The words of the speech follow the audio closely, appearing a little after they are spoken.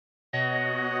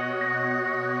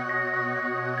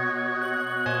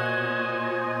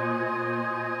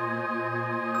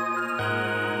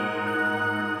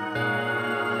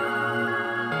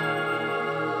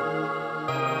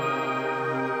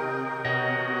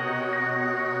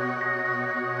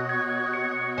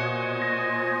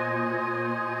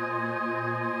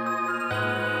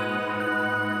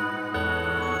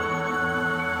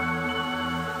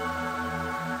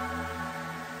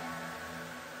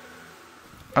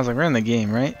was like, we're in the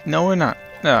game, right? No, we're not.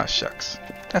 Ah, shucks.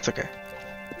 That's okay.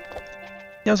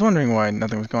 Yeah, I was wondering why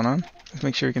nothing was going on. Let's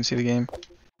make sure we can see the game.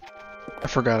 I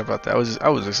forgot about that. I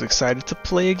was just excited to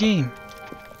play a game.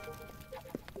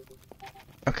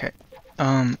 Okay.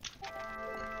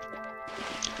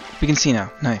 We can see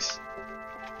now. Nice.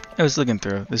 I was looking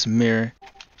through this mirror.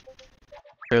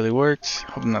 Barely works.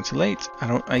 Hope I'm not too late.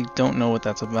 I don't know what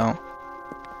that's about.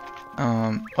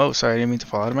 Oh, sorry, I didn't mean to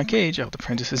fall out of my cage. I hope the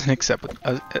princess isn't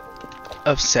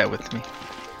upset with me.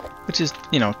 Which is,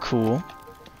 you know, cool.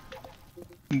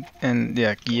 And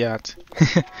yeah, yacht.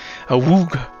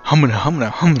 Awooga, humana,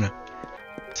 humana, humana.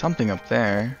 Something up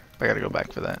there. I gotta go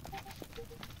back for that.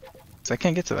 So I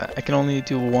can't get to that. I can only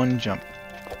do one jump.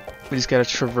 We just gotta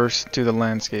traverse through the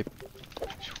landscape.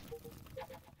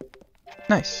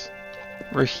 Nice.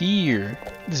 We're here.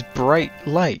 This bright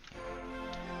light.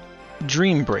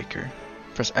 Dream Breaker.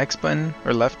 Press X button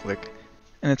or left click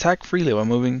and attack freely while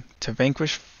moving to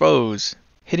vanquish foes.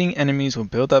 Hitting enemies will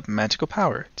build up magical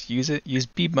power. To use it, use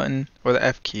B button or the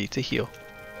F key to heal.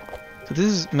 So this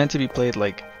is meant to be played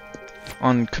like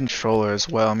on controller as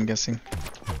well, I'm guessing.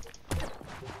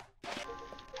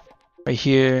 Right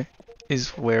here is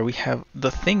where we have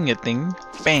the thing.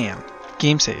 Bam!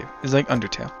 Game save. It's like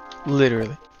Undertale.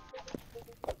 Literally.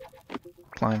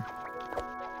 Climb.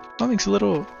 Oh, it makes a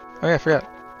little... Oh yeah, I forgot.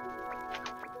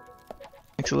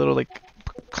 Makes a little like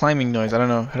climbing noise. I don't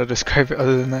know how to describe it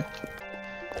other than that.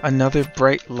 Another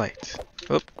bright light.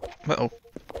 Oh, uh-oh.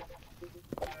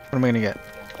 What am I gonna get?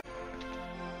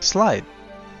 Slide.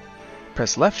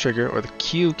 Press left trigger or the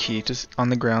Q key on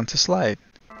the ground to slide.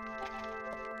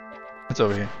 What's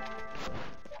over here?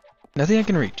 Nothing I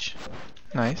can reach.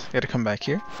 Nice. Gotta come back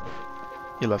here.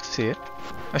 You love to see it.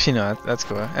 Actually, no, that's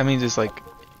cool. I mean, just like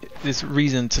this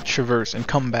reason to traverse and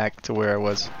come back to where I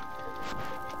was.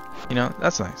 You know,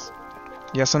 that's nice.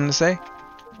 You got something to say?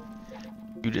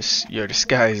 Your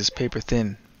disguise is paper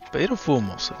thin, but it'll fool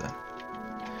most of them.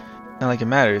 Not like it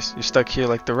matters. You're stuck here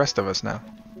like the rest of us now.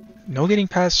 No getting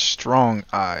past strong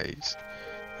eyes.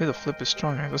 Who the flip is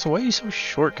strong eyes? So why are you so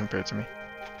short compared to me?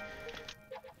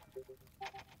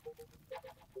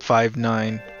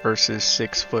 5'9" versus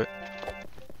 6 foot.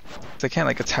 So I can't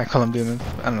like attack while I'm doing this.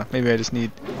 I don't know. Maybe I just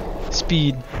need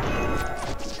speed.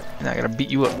 And I gotta beat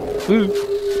you up. Woo!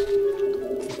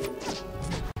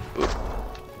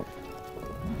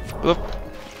 Oop.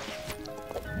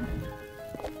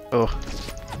 Oh.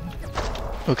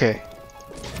 Okay.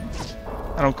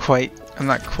 I'm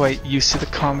not quite used to the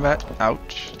combat.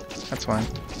 Ouch. That's fine.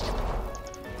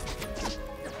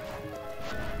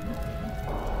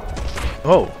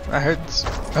 Oh, that hurts.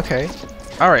 Okay.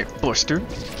 Alright, Bluster.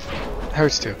 That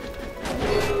hurts too.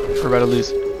 We're about to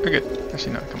lose. We're good.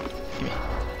 Actually, no, come on. Give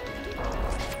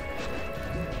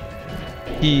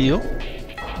me. Heal.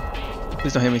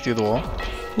 Please don't hit me through the wall.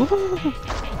 Woohoo!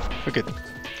 We're good.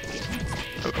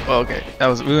 Oh, okay.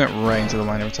 We went right into the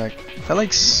line of attack. That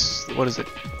like, what is it?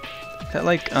 That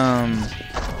like,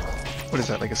 what is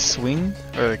that? Like a swing?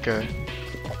 Or like a,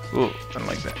 ooh, I don't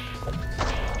like that.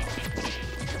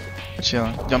 Chill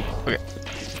on. Jump. Okay.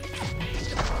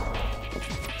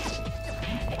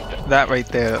 That right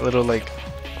there, that little like,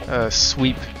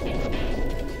 sweep.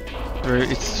 Where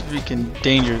it's freaking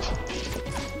dangerous.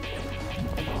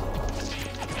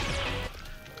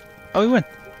 Oh, we win.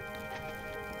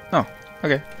 Oh,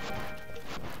 okay.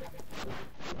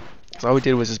 So all we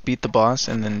did was just beat the boss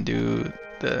and then do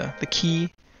the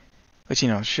key, which, you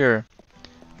know, sure,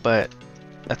 but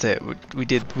that's it. We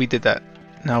did that.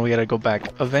 Now we gotta go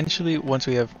back eventually once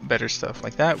we have better stuff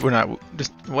like that. We're not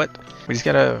just what? We just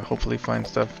gotta hopefully find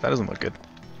stuff. That doesn't look good.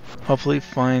 Hopefully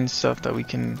find stuff that we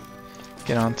can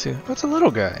get onto. Oh, it's a little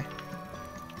guy.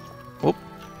 Whoop.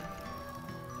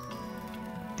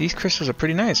 These crystals are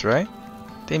pretty nice, right?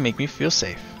 They make me feel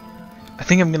safe. I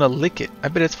think I'm gonna lick it. I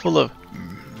bet it's full of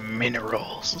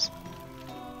minerals.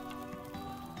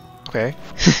 Okay.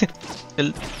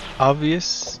 It's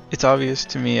obvious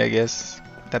to me, I guess,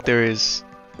 that there is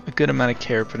a good amount of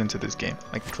care put into this game.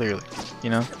 Like, clearly,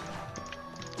 you know?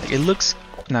 Like, it looks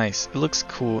nice. It looks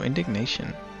cool.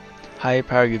 Indignation. High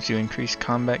power gives you increased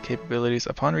combat capabilities.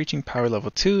 Upon reaching power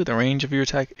level 2, the range of your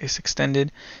attack is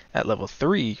extended. At level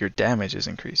 3, your damage is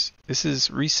increased. This is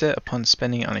reset upon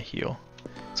spending on a heal.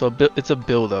 So it's a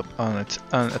build up on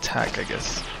attack, I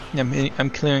guess. Yeah, I'm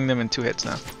clearing them in 2 hits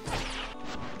now.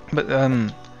 But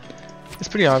it's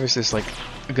pretty obvious there's like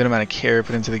a good amount of care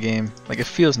put into the game. Like, it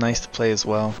feels nice to play as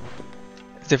well.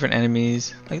 It's different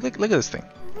enemies. Like, look at this thing.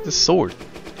 It's a sword,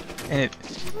 and it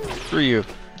through you.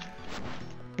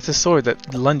 It's a sword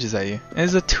that lunges at you. And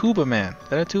it's a tuba, man. Is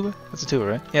that a tuba? That's a tuba,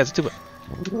 right? Yeah, it's a tuba.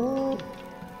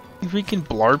 He freaking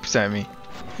blarps at me.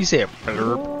 You say a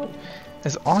blurb.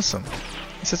 That's awesome.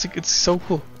 It's so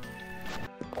cool.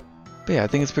 But yeah, I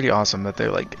think it's pretty awesome that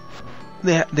they're like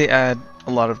they add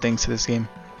a lot of things to this game.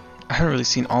 I haven't really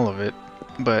seen all of it,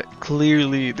 but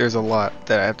clearly there's a lot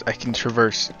that I can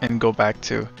traverse and go back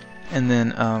to, and then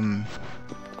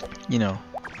you know,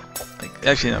 like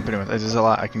actually not pretty much. There's a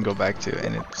lot I can go back to,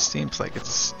 and it seems like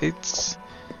it's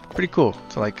pretty cool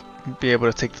to like be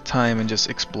able to take the time and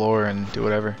just explore and do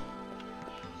whatever.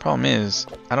 Problem is,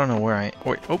 I don't know where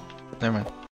wait. Oh, never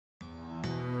mind.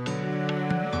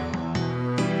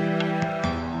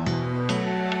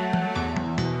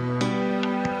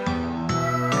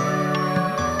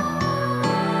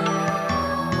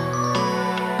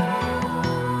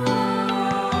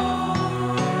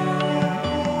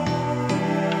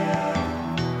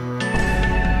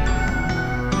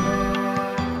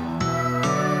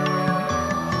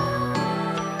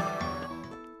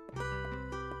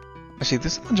 Actually,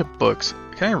 there's a bunch of books.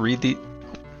 Can I read the...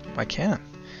 Oh, I can.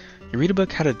 You read a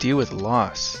book how to deal with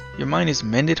loss. Your mind is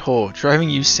mended whole, driving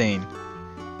you sane.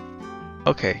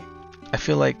 Okay. I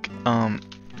feel like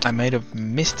I might have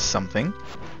missed something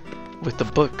with the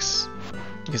books.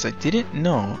 Because I didn't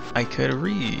know I could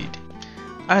read.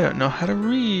 I don't know how to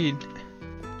read.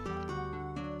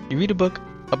 You read a book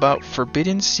about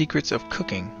forbidden secrets of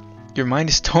cooking. Your mind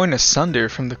is torn asunder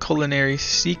from the culinary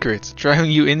secrets, driving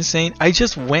you insane. I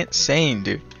just went sane,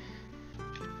 dude.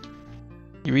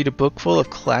 You read a book full of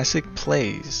classic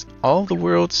plays. All the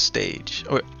world's stage.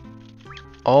 Or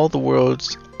all the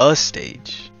world's a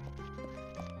stage.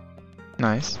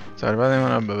 Nice. Sorry about that.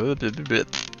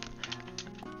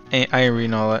 I ain't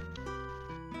reading all that.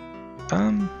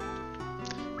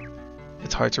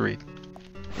 It's hard to read.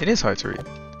 It is hard to read.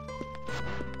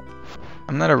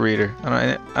 I'm not a reader. I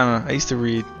don't know. I used to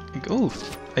read. Ooh,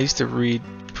 I used to read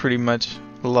pretty much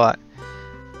a lot,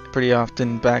 pretty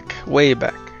often way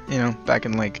back. You know, back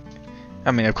in like,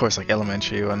 I mean, of course, like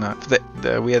elementary or whatnot.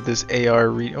 We had this AR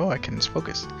read. Oh, I can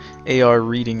focus. AR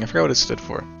reading. I forgot what it stood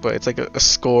for, but it's like a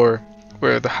score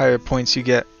where the higher points you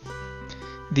get,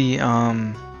 the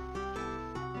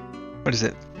what is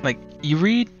it? Like you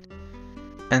read,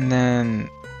 and then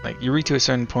like you read to a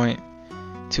certain point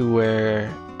to where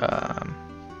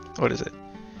what is it?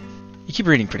 You keep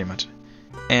reading pretty much,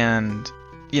 and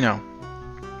you know,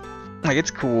 like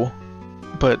it's cool,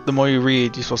 but the more you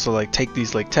read, you're supposed to like take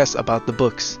these like tests about the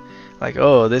books, like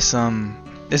oh this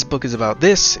book is about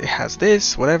this, it has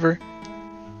this, whatever,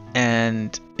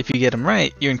 and if you get them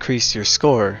right, you increase your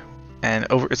score, and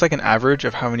it's like an average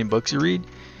of how many books you read,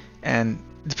 and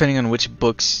depending on which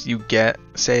books you get,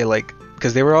 say like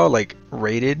because they were all like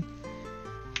rated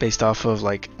based off of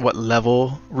like what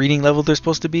reading level they're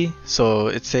supposed to be. So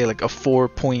it's say like a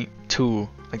 4.2,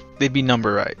 like they'd be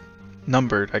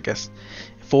numbered, I guess.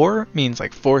 4 means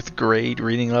like 4th grade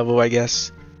reading level, I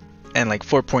guess, and like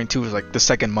 4.2 is like the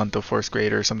second month of 4th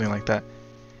grade or something like that.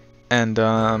 And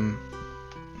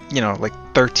you know, like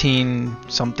 13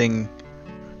 something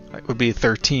like would be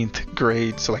 13th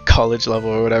grade, so like college level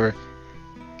or whatever.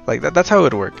 Like that's how it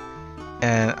would work.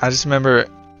 And I just remember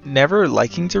never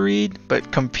liking to read,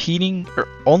 but competing or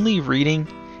only reading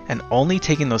and only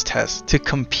taking those tests to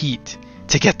compete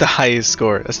to get the highest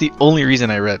score. That's the only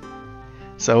reason I read.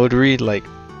 So I would read like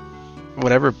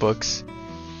whatever books,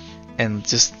 and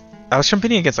just I was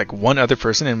competing against like one other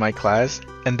person in my class,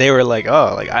 and they were like,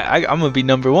 oh, like I'm gonna be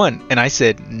number 1, and I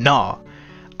said, nah,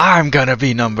 I'm gonna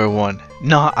be number 1.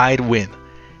 Nah, I'd win.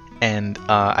 And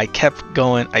I kept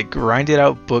going. I grinded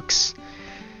out books.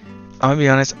 I'm gonna be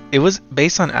honest, it was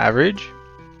based on average.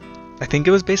 I think it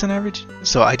was based on average.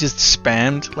 So I just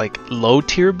spammed like low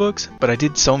tier books, but I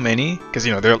did so many because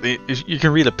you know you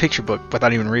can read a picture book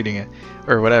without even reading it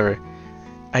or whatever.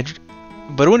 But it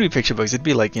wouldn't be picture books. It'd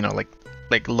be like, you know,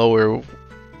 like lower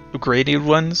graded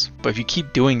ones. But if you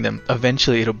keep doing them,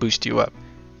 eventually it'll boost you up.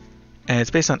 And it's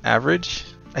based on average,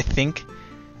 I think.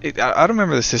 I don't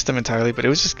remember the system entirely, but it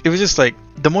was just like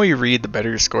the more you read, the better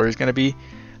your score is gonna be.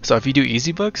 So if you do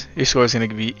easy books, your score is going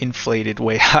to be inflated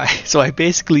way high. So I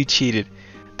basically cheated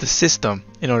the system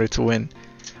in order to win.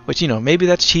 Which, you know, maybe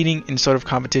that's cheating in sort of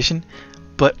competition,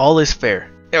 but all is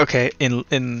fair. Okay,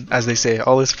 in as they say,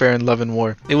 all is fair in love and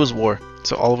war. It was war,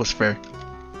 so all was fair.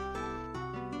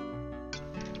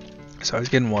 So I was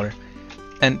getting water.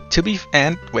 And to be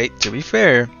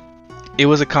fair, it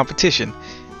was a competition.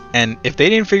 And if they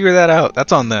didn't figure that out,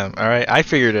 that's on them, alright? I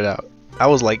figured it out. I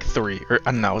was like 3, or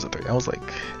no, I wasn't 3. I was like,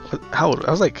 how old?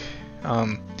 I was like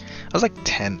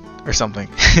 10 or something.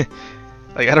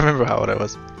 Like I don't remember how old I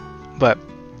was, but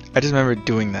I just remember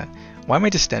doing that. Why am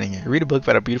I just standing here? Read a book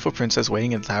about a beautiful princess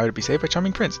waiting in the tower to be saved by a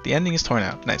charming prince. The ending is torn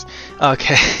out. Nice.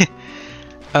 Okay.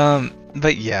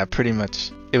 But yeah, pretty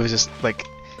much. It was just like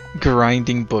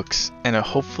grinding books and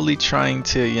hopefully trying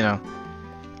to, you know,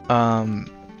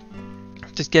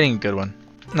 just getting a good one.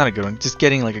 Not a good one, just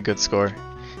getting like a good score.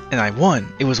 And I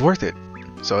won. It was worth it.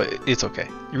 So it's okay.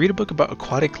 You read a book about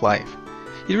aquatic life.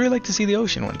 You'd really like to see the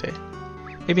ocean one day.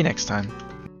 Maybe next time.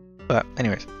 But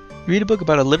anyways, you read a book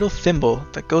about a little thimble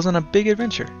that goes on a big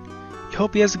adventure. You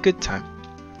hope he has a good time.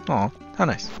 Aw, how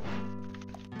nice.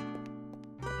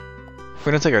 We're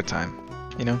gonna take our time,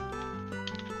 you know?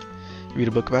 You read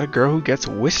a book about a girl who gets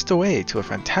whisked away to a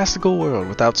fantastical world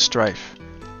without strife.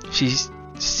 She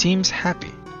seems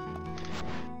happy.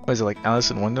 What is it, like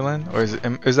Alice in Wonderland? Or is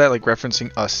that like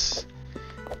referencing Us?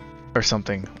 Or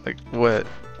something? Like what?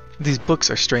 These books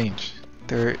are strange.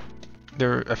 I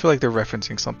feel like they're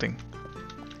referencing something.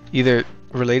 Either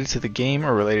related to the game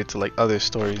or related to like other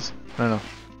stories. I don't know.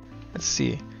 Let's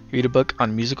see. You read a book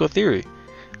on musical theory.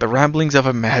 The Ramblings of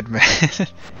a Madman.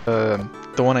 The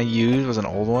one I used was an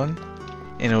old one.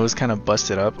 And it was kind of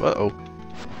busted up. Uh-oh.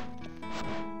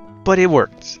 But it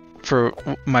worked for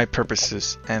my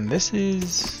purposes. And this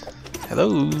is...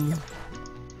 Hello.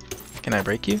 Can I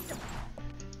break you?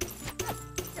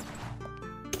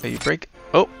 Oh, you break...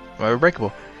 Oh, we're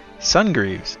breakable.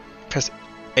 Sungreaves. Press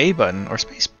A button or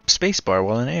spacebar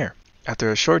while in air.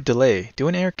 After a short delay, do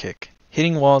an air kick.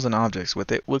 Hitting walls and objects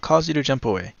with it will cause you to jump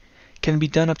away. Can be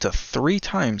done up to 3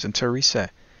 times until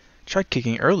reset. Try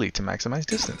kicking early to maximize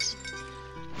distance.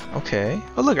 Okay.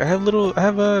 Oh look, I have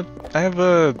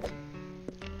a...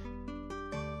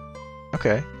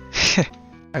 Okay.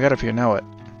 I got up here, now what?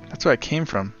 That's where I came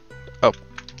from. Oh.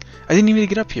 I didn't even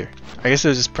get up here. I guess it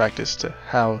was just practice to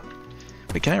how...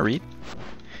 Wait, can I read?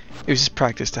 It was just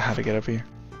practice to how to get up here.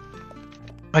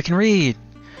 I can read!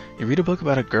 You read a book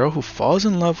about a girl who falls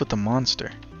in love with the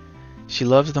monster. She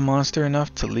loves the monster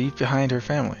enough to leave behind her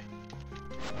family.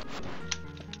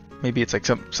 Maybe it's like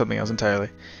something else entirely.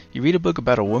 You read a book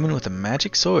about a woman with a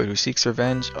magic sword who seeks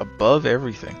revenge above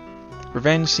everything.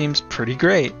 Revenge seems pretty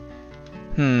great.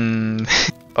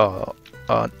 Uh-oh.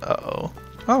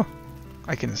 Oh,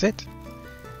 I can sit.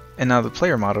 And now the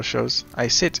player model shows I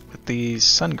sit with these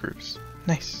sun groups.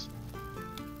 Nice.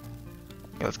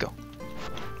 Okay, let's go.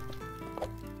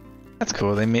 That's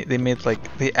cool. They made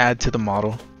like they add to the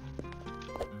model.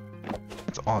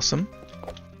 That's awesome.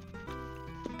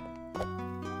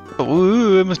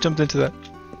 Oh, I almost jumped into that.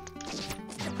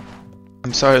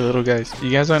 I'm sorry, little guys.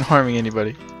 You guys aren't harming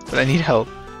anybody, but I need help.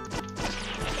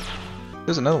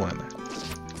 There's another one in there.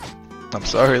 I'm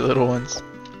sorry, little ones.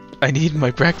 I need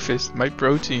my breakfast, my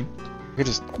protein. I could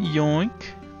just yoink.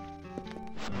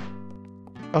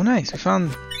 Oh, nice. We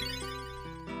found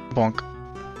bonk.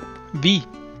 V.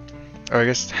 Or I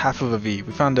guess half of a V.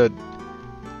 We found a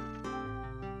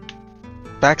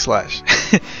backslash.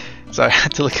 Sorry, I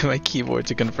had to look at my keyboard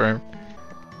to confirm.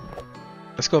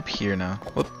 Let's go up here now.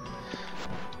 Whoop.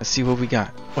 Let's see what we got.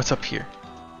 What's up here?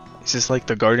 Is this like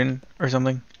the garden or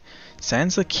something?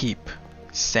 Sands the Keep.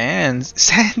 Sands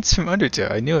from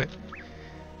Undertale. I knew it.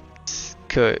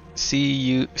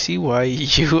 C-U-C-Y-U-I-Y.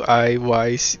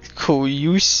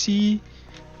 Kuyusi?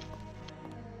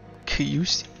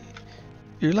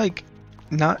 You're like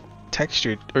not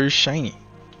textured or shiny.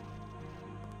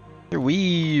 You're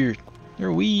weird.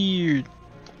 You're weird.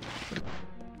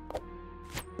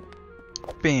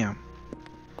 Bam.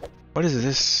 What is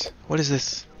this? What is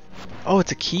this? Oh,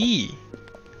 it's a key.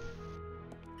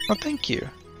 Oh, thank you.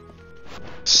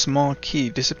 Small key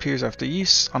disappears after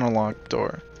use on a locked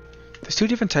door. There's 2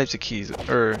 different types of keys,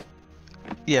 or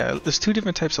yeah, there's 2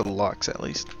 different types of locks at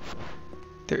least.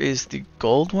 There is the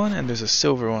gold one and there's a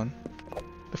silver one.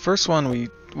 The first one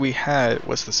we had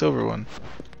was the silver one,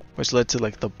 which led to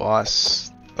like the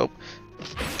boss. Oh,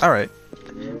 all right,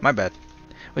 my bad.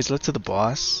 Which led to the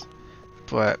boss,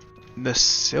 but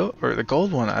the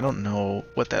gold one, I don't know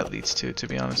what that leads to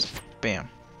be honest. Bam.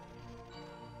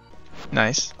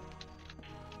 Nice.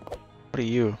 What are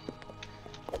you?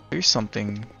 You're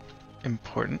something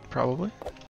important, probably.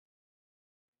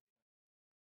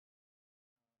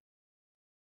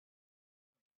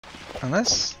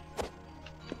 Unless...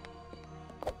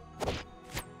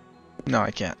 No,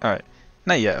 I can't. Alright.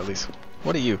 Not yet, at least.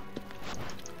 What are you?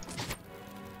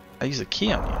 I use a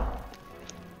key on you.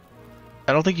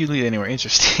 I don't think you lead anywhere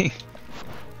interesting.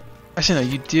 Actually,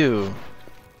 no, you do.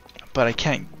 But I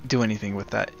can't do anything with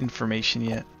that information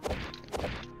yet.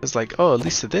 It's like, oh, at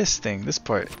least to this thing, this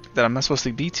part, that I'm not supposed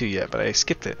to be to yet, but I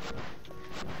skipped it.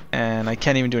 And I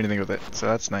can't even do anything with it, so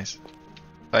that's nice.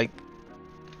 Like,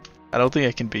 I don't think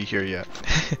I can be here yet.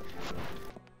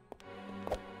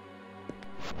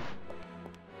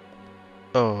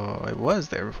 Oh, I was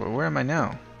there before. Where am I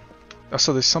now? Oh,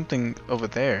 so there's something over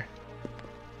there.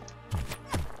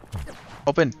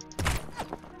 Open.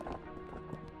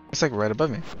 It's like right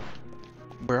above me.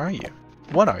 Where are you?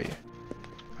 What are you?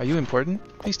 Are you important?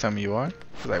 Please tell me you are,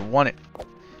 because I want it.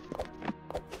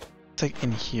 It's like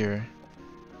in here.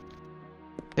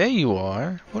 There you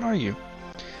are. What are you?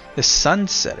 The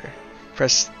Sunsetter.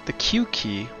 Press the Q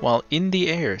key while in the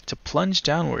air to plunge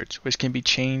downwards, which can be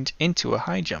changed into a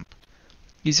high jump.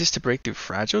 Use this to break through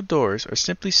fragile doors or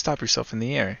simply stop yourself in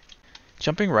the air.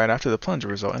 Jumping right after the plunge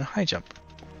will result in a high jump.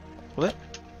 What?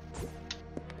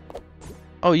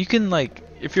 Oh, you can, like,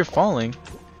 if you're falling,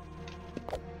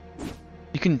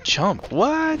 you can jump.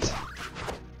 What?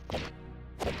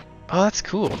 Oh, that's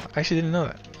cool. I actually didn't know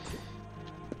that.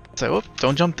 It's like, whoop,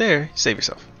 don't jump there. Save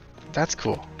yourself. That's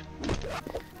cool.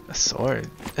 A sword.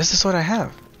 This is the sword I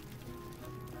have.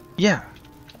 Yeah.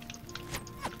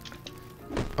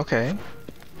 Okay.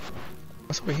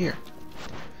 What's over here?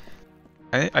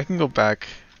 I can go back.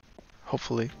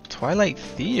 Hopefully. Twilight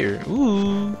Theater.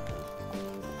 Ooh.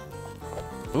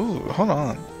 Ooh, hold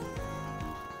on.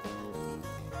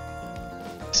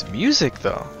 It's music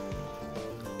though.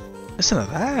 Listen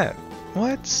to that.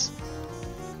 What?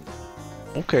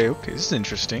 Okay, okay, this is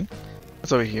interesting.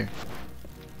 What's over here?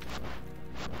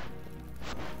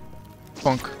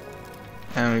 Funk.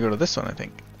 And we go to this one, I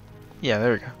think. Yeah,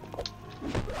 there we go.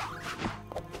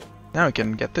 Now we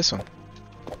can get this one.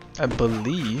 I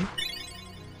believe.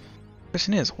 The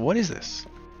question is, what is this?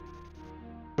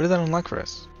 What did that unlock for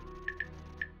us?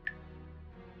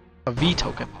 A V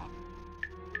token.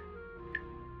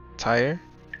 Tire.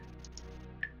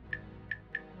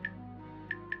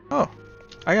 Oh,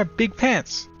 I got big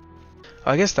pants.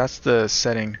 I guess that's the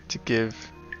setting to give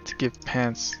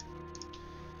pants.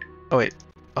 Oh wait.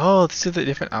 Oh, these are the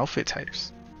different outfit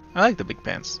types. I like the big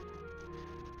pants.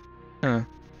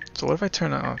 So what if I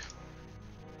turn that off?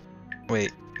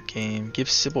 Wait, game, give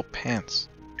Sybil pants.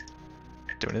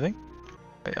 Do anything?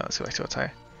 Wait, let's go back to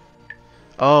attire.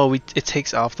 Oh, it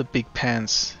takes off the big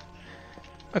pants.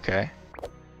 Okay.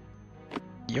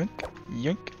 Yoink,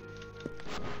 yoink.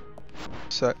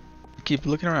 So keep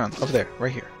looking around. Over there,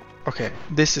 right here. Okay,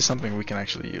 this is something we can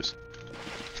actually use.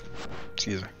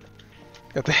 Excuse me.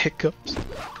 Got the hiccups.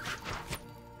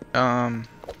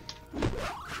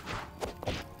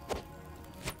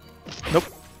 Nope.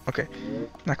 Okay,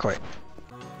 not quite.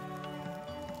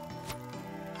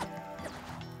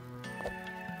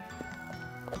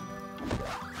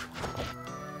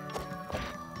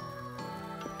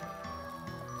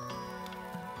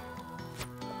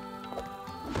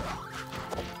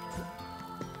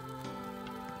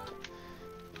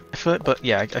 I feel it, but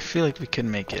yeah, I feel like we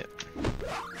can make it.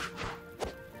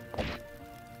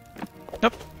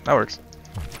 Nope, that works.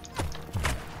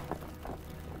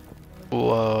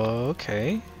 Whoa,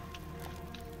 okay.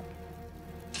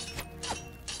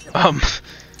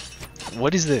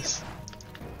 What is this?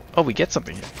 Oh, we get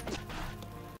something here.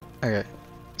 Okay,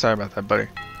 sorry about that, buddy.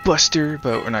 Buster,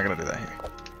 but we're not gonna do that here.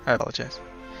 I apologize.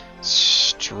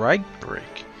 Strike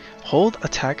break. Hold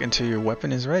attack until your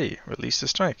weapon is ready. Release the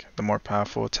strike. The more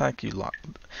powerful attack you lock.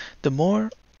 A more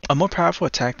powerful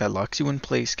attack that locks you in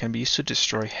place can be used to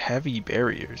destroy heavy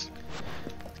barriers.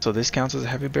 So this counts as a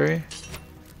heavy barrier?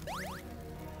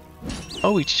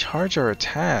 Oh, we charge our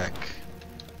attack.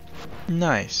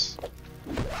 Nice.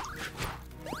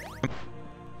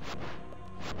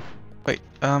 Wait,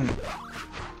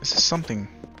 this is something.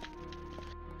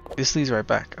 This leads right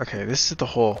back. Okay, this is the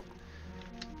hole.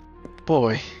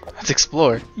 Boy, let's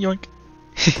explore. Yoink.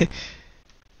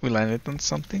 We landed on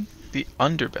something. The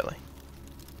underbelly.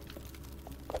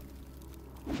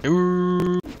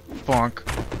 Ooh, bonk.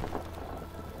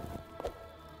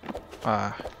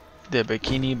 The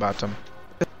bikini bottom.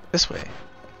 This way.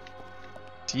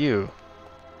 It's you.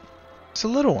 It's a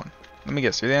little one. Let me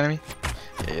guess, you're the enemy?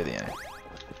 Yeah, you're the enemy.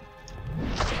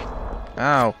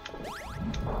 Ow.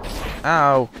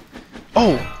 Ow.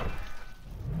 Oh!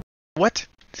 What?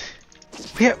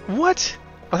 Yeah, what?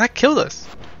 Oh, that killed us.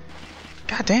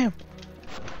 God damn.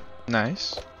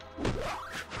 Nice.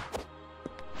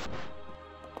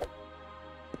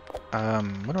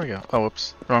 Where do I go? Oh,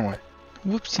 whoops. Wrong way.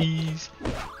 Whoopsies.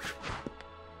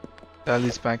 That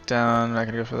leads back down. I'm not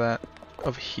gonna go for that.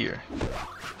 Over here.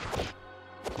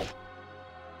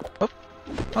 Oh.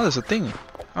 Oh, there's a thing.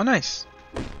 Oh, nice.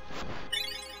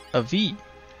 A V.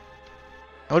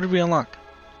 What did we unlock?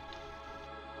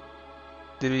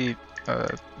 Did we,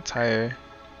 tire?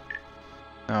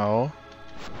 No.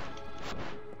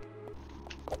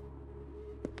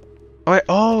 Oh,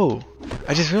 oh!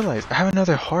 I just realized I have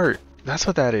another heart. That's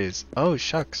what that is. Oh,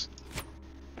 shucks.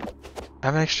 I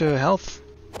have an extra health.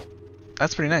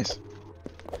 That's pretty nice.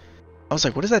 I was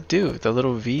like, what does that do? The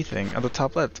little V thing on the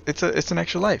top left. It's an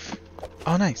extra life.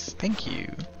 Oh, nice. Thank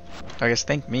you. I guess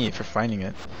thank me for finding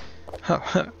it.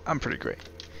 Huh, I'm pretty great.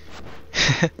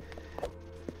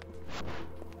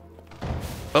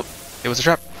 Oh, it was a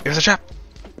trap. It was a trap.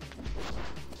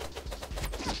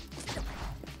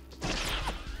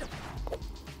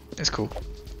 It's cool.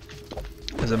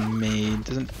 There's a maid.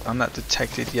 I'm not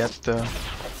detected yet though,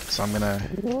 so I'm gonna.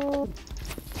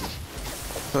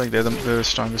 I feel like they're the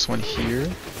strongest one here.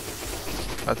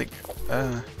 I think.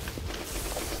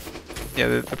 Yeah,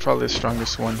 they're probably the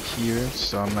strongest one here.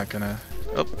 So I'm not gonna.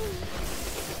 Oh,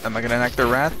 I'm not gonna enact their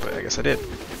wrath, but I guess I did.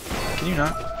 Can you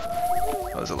not?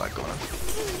 Oh, there's a lot going on.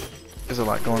 There's a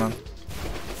lot going on.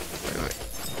 Wait.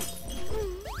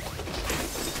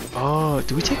 Oh,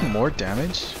 do we take more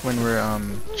damage when we're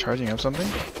charging up something?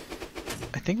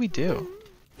 I think we do.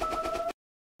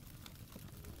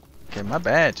 Okay, my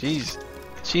bad. Jeez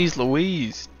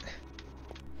Louise.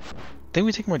 I think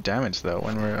we take more damage though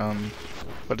when we're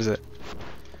what is it?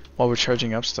 While we're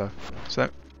charging up stuff. So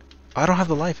that I don't have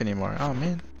the life anymore. Oh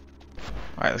man.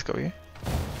 All right, let's go here.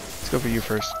 Let's go for you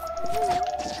first.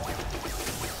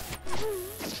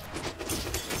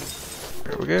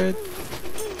 Okay, we're good.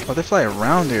 Oh, they fly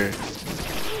around here.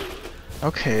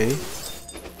 Okay.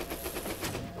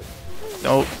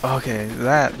 Oh, okay.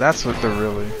 That's what they're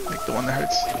really like. The one that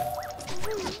hurts.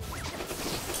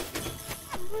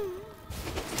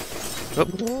 Oh.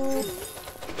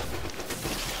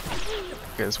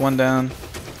 Okay, there's one down.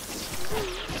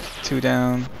 Two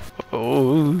down.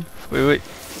 Oh, wait.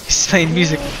 He's playing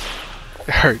music.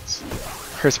 It hurts.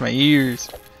 Hurts my ears.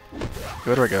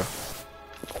 Where do I go?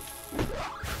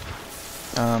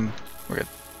 We're good.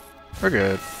 We're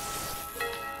good.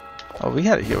 Oh, we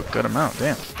had to heal a good amount.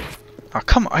 Damn. Oh,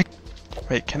 come on.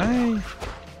 Wait, can I?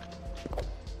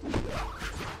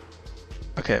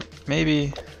 Okay,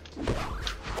 maybe.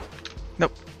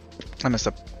 Nope. I messed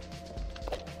up.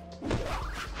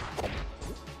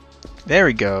 There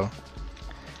we go.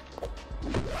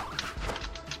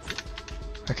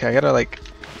 Okay, I gotta like.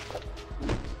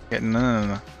 Yeah,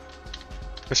 no.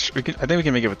 I think we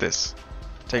can make it with this.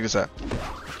 Take this out.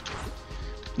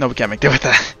 No, we can't make it with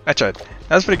that. I tried.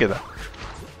 That was pretty good though.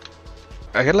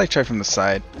 I gotta like try from the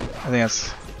side. I think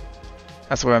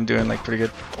that's what I'm doing like pretty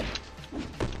good.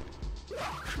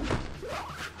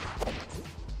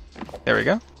 There we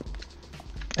go.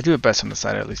 I do it best from the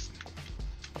side at least.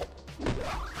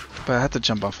 But I have to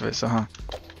jump off of it, so huh.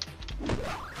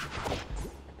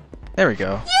 There we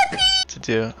go. To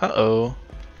do. Uh-oh.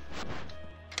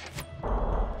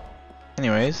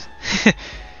 Anyways,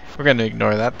 we're gonna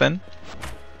ignore that then.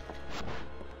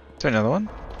 Is there another one?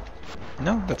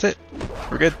 No, that's it.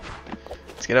 We're good.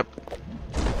 Let's get up.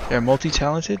 They're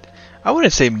multi-talented? I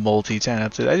wouldn't say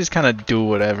multi-talented. I just kind of do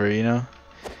whatever, you know?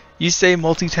 You say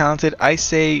multi-talented, I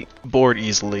say bored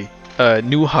easily.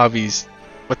 New hobbies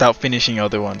without finishing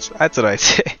other ones. That's what I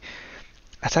say.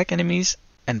 Attack enemies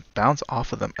and bounce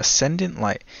off of them. Ascendant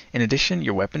light. In addition,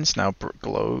 your weapons now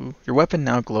glow. Your weapon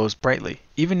now glows brightly,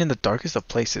 even in the darkest of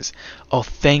places. Oh,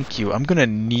 thank you. I'm gonna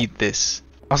need this.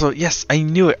 Also, yes, I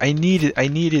knew it. I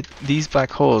needed these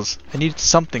black holes. I needed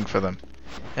something for them.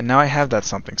 And now I have that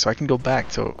something, so I can go back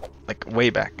to, like,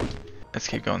 way back. Let's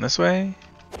keep going this way.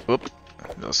 Whoop.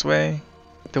 This way.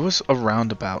 There was a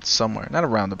roundabout somewhere. Not a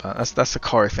roundabout. That's the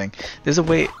car thing. There's a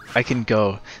way I can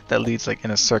go that leads, like,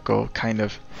 in a circle, kind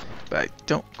of. But I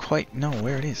don't quite know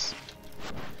where it is.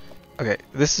 Okay,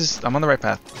 I'm on the right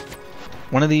path.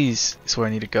 One of these is where I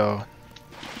need to go.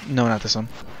 No, not this one.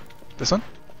 This one?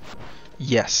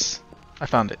 Yes, I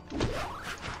found it.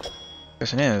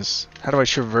 Question is, how do I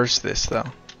traverse this though?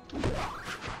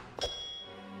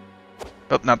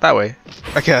 Oh, not that way,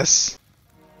 I guess.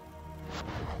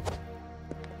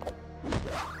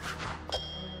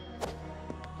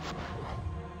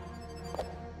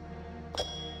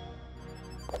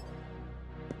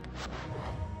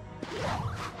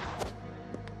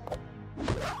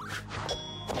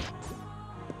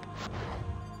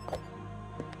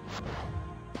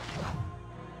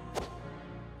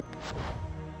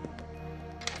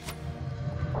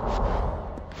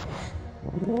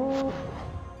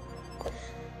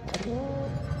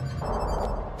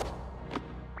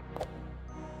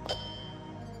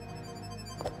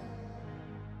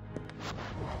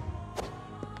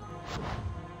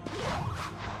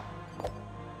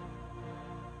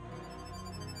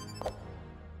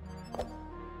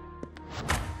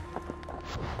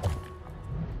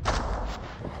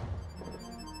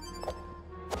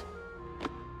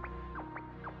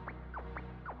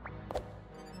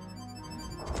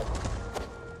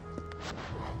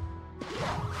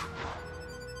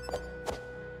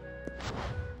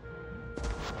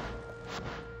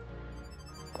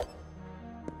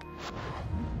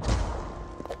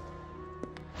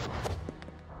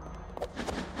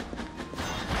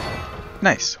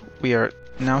 Nice. We are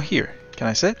now here. Can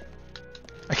I sit?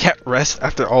 I can't rest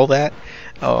after all that.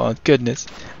 Oh goodness.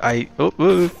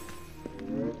 Oh.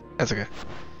 That's okay.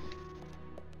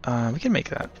 We can make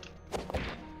that.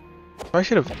 I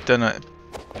should have done a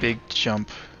big jump.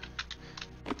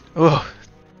 Oh,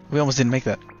 we almost didn't make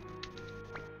that.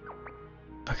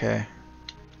 Okay.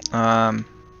 We're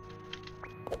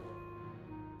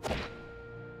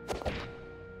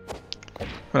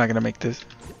not gonna make this.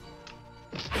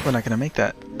 We're not gonna make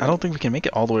that. I don't think we can make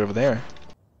it all the way over there.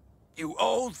 You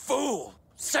old fool!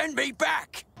 Send me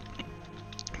back!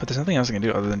 But there's nothing else I can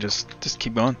do other than just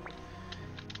keep going.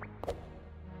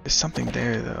 There's something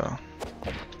there though.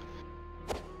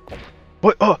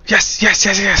 What? Oh, yes!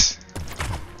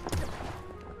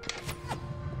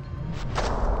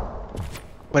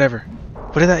 Whatever.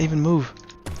 What did that even move?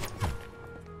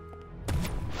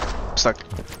 I'm stuck.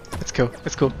 Let's go.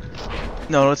 Let's go.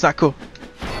 No, it's not cool.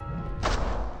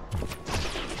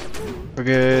 We're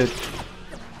good.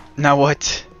 Now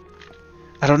what?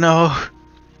 I don't know.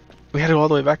 We had to go all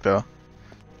the way back though.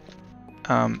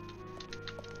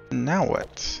 Now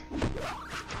what?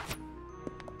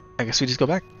 I guess we just go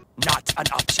back. Not an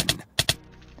option.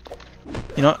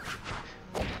 You know what?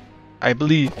 I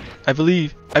believe. I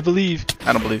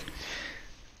don't believe.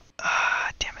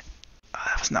 Ah, damn it.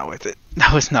 That was not worth it.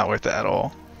 That was not worth it at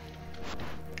all.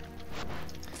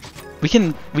 We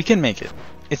can make it.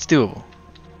 It's doable.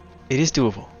 It is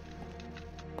doable.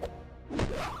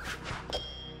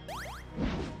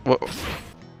 Whoa.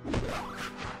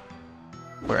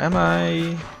 Where am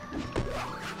I?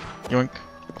 Yoink.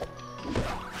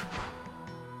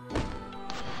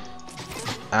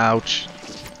 Ouch.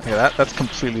 Okay, that's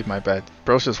completely my bad.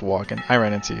 Bro's just walking. I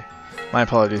ran into you. My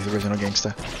apologies, original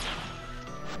gangsta.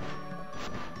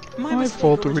 My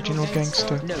fault, original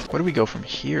gangsta. Where do we go from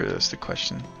here? That's the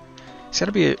question. It's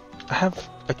gotta be I have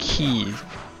a key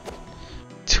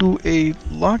to a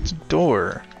locked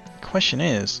door. Question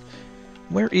is,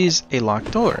 where is a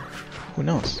locked door? Who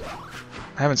knows?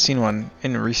 I haven't seen one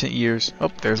in recent years.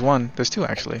 Oh, there's one. There's two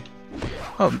actually.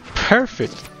 Oh,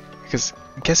 perfect. Because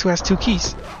guess who has two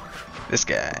keys? This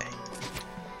guy.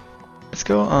 Let's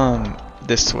go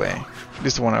this way.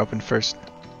 This is the one I opened first.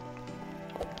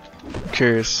 I'm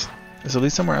curious. Does it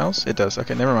lead somewhere else? It does.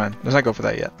 Okay, never mind. Let's not go for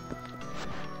that yet.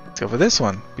 Let's go for this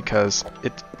one because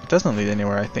it doesn't lead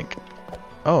anywhere, I think.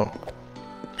 Oh.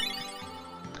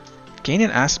 Gain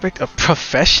an aspect of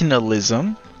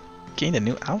professionalism. Gain a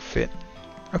new outfit.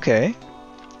 Okay.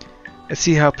 Let's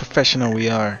see how professional we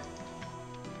are.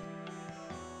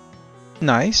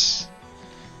 Nice.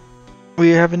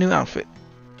 We have a new outfit.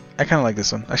 I kind of like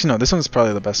this one. Actually, no, this one's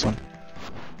probably the best one.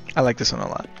 I like this one a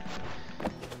lot.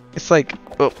 It's like,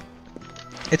 oh,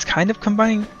 it's kind of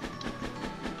combining.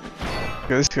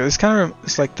 This kind of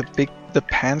it's like the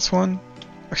pants one.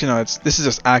 Actually, no, this is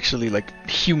just actually like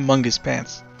humongous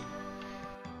pants.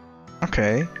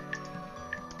 Okay.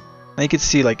 Now you can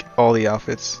see like all the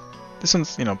outfits. This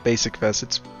one's, you know, basic vest.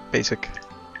 It's basic.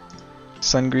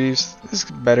 Sun greaves. This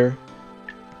is better.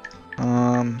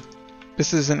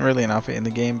 This isn't really an outfit in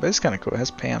the game, but it's kind of cool. It has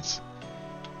pants.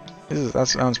 That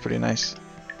sounds pretty nice.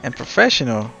 And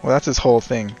professional. Well, that's his whole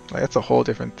thing. Like that's a whole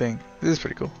different thing. This is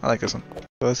pretty cool. I like this one.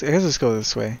 So let's go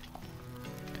this way.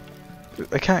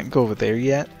 I can't go over there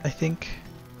yet, I think.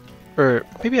 Or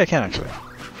maybe I can actually.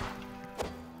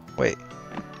 Wait.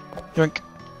 Yoink.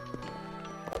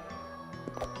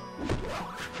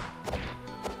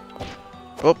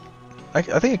 Oh, I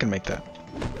think I can make that.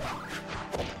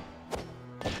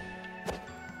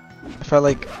 If I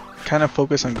like kind of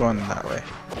focus on going that way.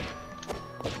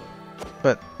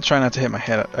 But try not to hit my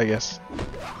head, I guess.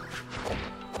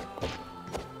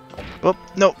 Oh,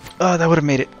 no. Oh, that would have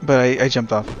made it. But I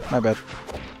jumped off. My bad.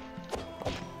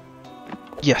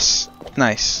 Yes.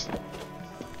 Nice.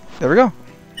 There we go.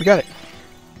 We got it.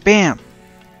 Bam.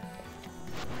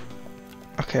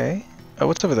 Okay. Oh,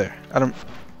 what's over there? I don't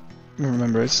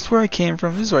remember. This is where I came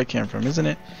from. This is where I came from, isn't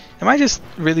it? Am I just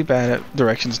really bad at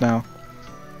directions now?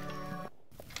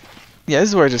 Yeah, this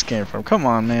is where I just came from. Come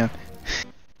on, man.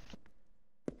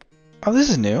 Oh,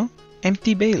 this is new.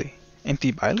 Empty Bailey.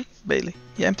 Empty Bailey? Bailey.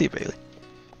 Yeah, Empty Bailey.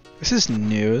 This is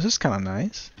new. This is kind of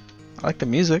nice. I like the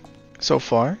music so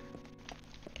far.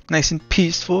 Nice and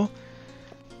peaceful.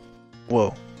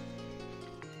 Whoa.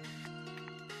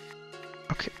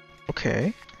 Okay.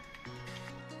 Okay.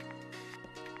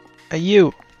 Hey,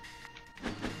 you.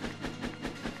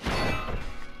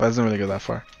 But it doesn't really go that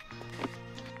far.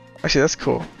 Actually, that's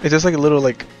cool. It's just like a little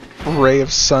like ray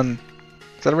of sun.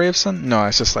 Is that a ray of sun? No,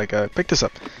 it's just like pick this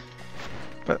up.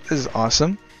 But this is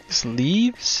awesome. This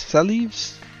leaves? Is that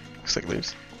leaves? Looks like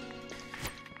leaves.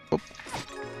 Oh.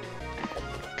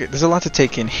 Okay, there's a lot to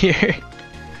take in here.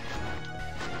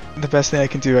 The best thing I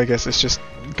can do, I guess, is just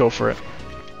go for it.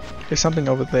 There's something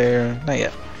over there. Not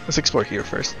yet. Let's explore here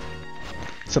first.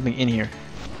 Something in here.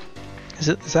 Is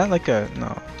that like a...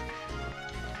 no.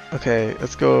 Okay,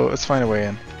 let's go. Let's find a way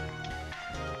in.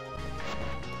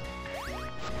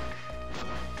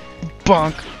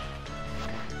 Bonk!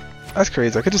 That's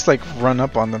crazy. I could just like run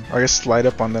up on them. Or I guess slide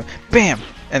up on them. BAM!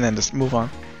 And then just move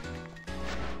on.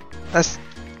 That's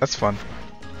fun.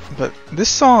 But this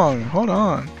song, hold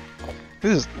on.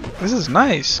 This is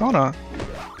nice. Hold on.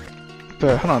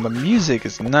 But hold on, the music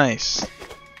is nice.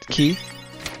 The key.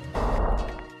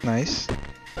 Nice.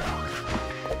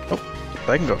 Oh,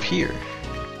 I can go up here.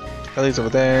 That leads over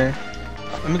there.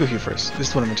 Let me go here first. This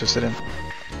is what I'm interested in.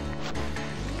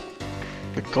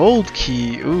 The gold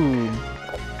key. Ooh.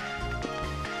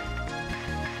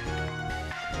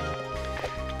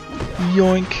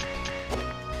 Yoink.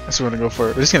 That's what we're gonna go for.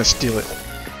 We're just gonna steal it.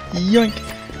 Yoink.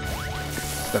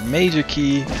 The major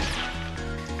key.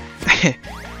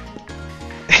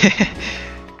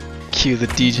 Cue the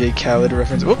DJ Khaled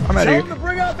reference. Oh, I'm out of here. To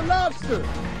bring out the lobster.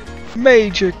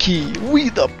 Major key. We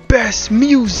the best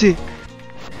music.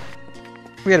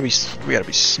 We gotta be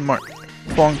smart.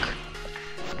 Bonk.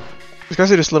 These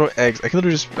guys are just little eggs. I can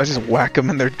literally just whack them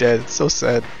and they're dead. It's so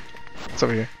sad. What's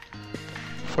over here?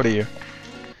 What are you?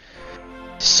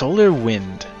 Solar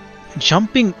wind.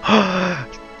 Jumping.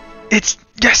 It's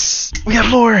yes. We got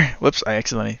more. Whoops! I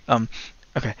accidentally.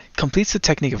 Okay. Completes the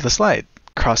technique of the slide.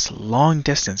 Cross long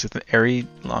distance with an airy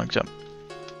long jump.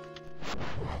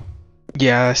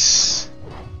 Yes.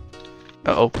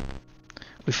 Uh-oh.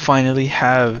 We finally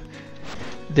have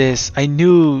this. I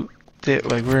knew that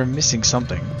like we were missing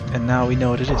something, and now we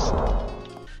know what it is.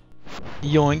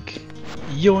 Yoink.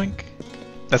 Yoink.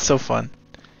 That's so fun.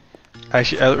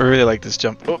 Actually, I really like this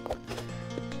jump. Oh.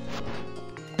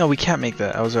 No, we can't make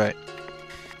that. I was right.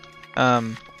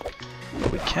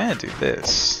 But we can do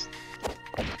this.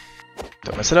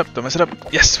 Don't mess it up. Don't mess it up.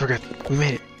 Yes, we're good. We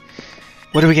made it.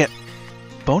 What do we get?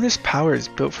 Bonus power is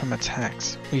built from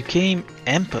attacks. We gain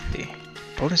empathy.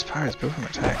 Bonus power is built from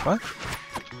attack. What?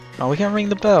 Oh, we can't ring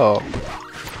the bell.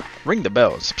 Ring the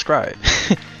bell. Subscribe.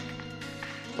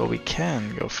 But we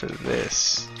can go for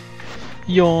this.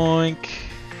 Yoink.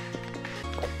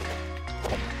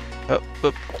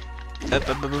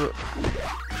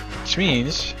 Which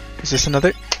means, is this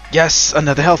another? Yes,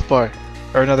 another health bar.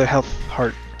 Or another health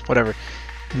heart. Whatever.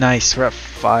 Nice, we're at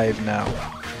 5 now.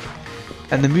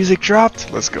 And the music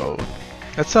dropped. Let's go.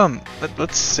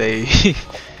 Let's say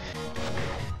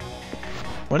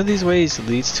one of these ways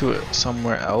leads to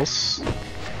somewhere else.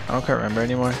 I don't quite remember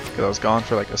anymore because I was gone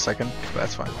for like a second, but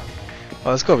that's fine.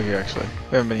 Well, let's go over here actually.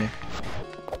 We haven't been here.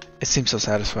 It seems so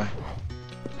satisfying.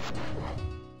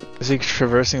 Is he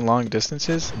traversing long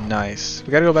distances? Nice.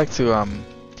 We gotta go back to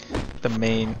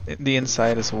the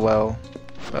inside as well.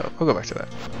 We'll go back to that.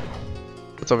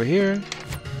 What's over here?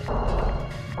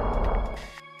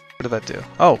 What did that do?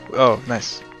 Oh,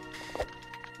 nice.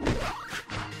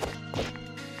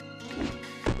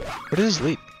 Where does this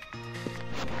lead?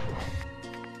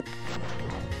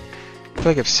 I feel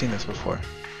like I've seen this before.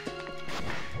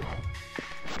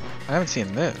 I haven't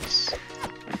seen this.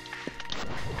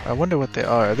 I wonder what they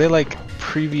are. Are they like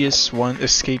previous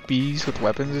escapees with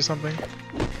weapons or something?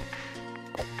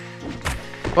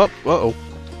 Oh, uh-oh.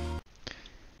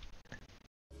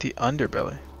 The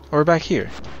underbelly. Oh, we're back here.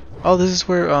 Oh, this is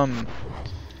where,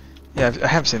 yeah, I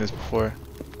have seen this before.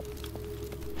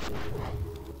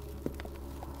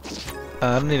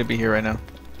 I don't need to be here right now.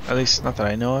 At least, not that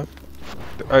I know of.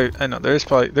 I know,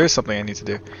 there's something I need to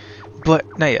do.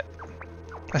 But, not yet.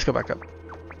 Let's go back up.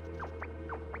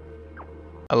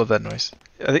 I love that noise.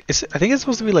 I think it's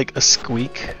supposed to be like a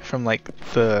squeak from like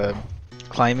the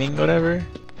climbing, whatever.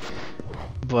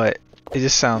 But it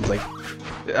just sounds like,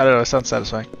 I don't know, it sounds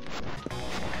satisfying.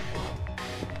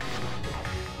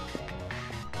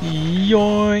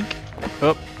 Yoink!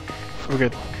 Oh, we're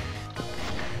good.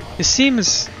 It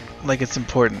seems like it's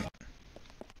important.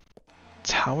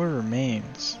 Tower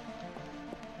remains.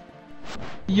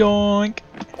 Yoink!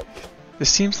 This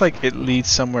seems like it leads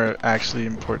somewhere actually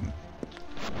important.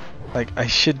 Like, I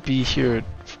should be here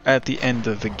at the end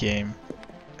of the game.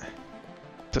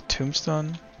 The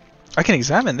tombstone? I can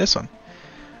examine this one.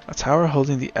 A tower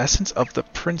holding the essence of the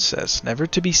princess, never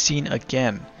to be seen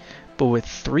again. But with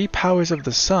 3 powers of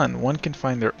the sun, one can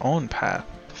find their own path.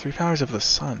 3 powers of the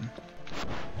sun.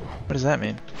 What does that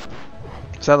mean?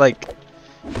 Is that like...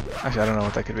 Actually, I don't know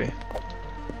what that could be.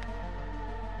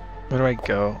 Where do I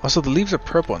go? Also, the leaves are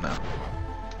purple now.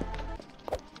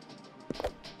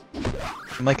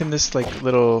 I'm liking this like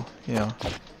little, you know...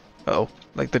 Oh,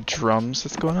 like the drums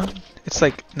that's going on. It's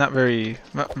like not very,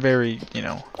 you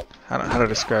know, how to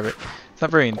describe it. It's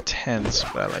not very intense,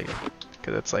 but I like it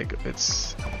because it's like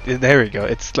there we go.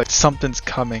 It's like something's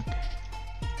coming.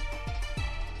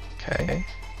 Okay.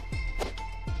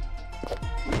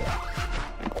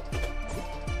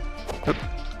 Oop.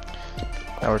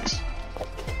 That works.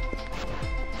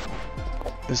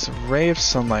 This ray of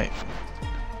sunlight.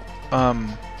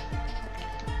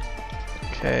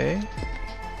 Okay.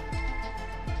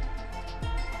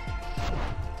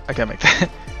 I can't make that.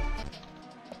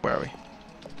 Where are we?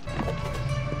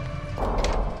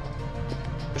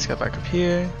 Let's get back up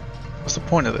here. What's the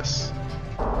point of this?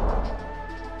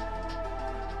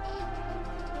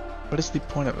 What is the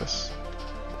point of this?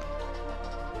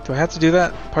 Do I have to do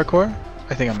that parkour?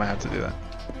 I think I might have to do that.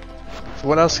 So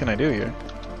what else can I do here?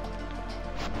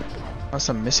 Unless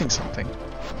I'm missing something.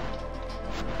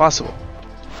 Possible.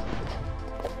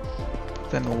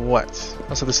 Then what?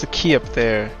 Also, there's the key up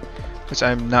there, which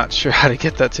I'm not sure how to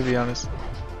get that, to be honest.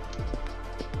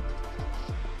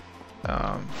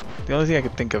 The only thing I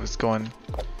could think of is going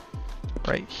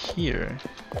right here.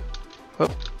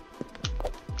 Whoop.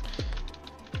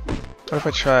 What if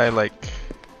I try like...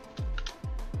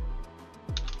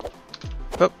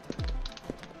 Whoop.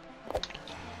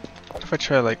 What if I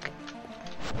try like...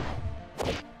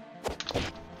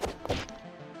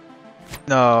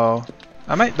 No,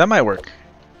 that might work,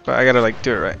 but I gotta like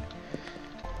do it right.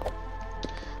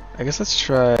 I guess let's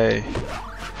try.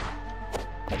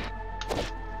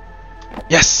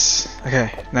 Yes.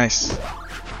 Okay. Nice.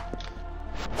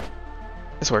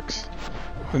 This works.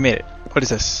 We made it. What is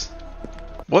this?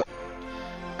 What?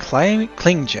 Cling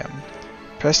gem.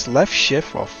 Press left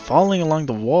shift while falling along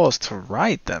the walls to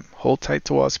ride them. Hold tight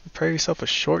to walls. Prepare yourself a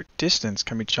short distance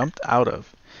can be jumped out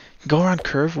of. Go around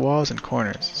curved walls and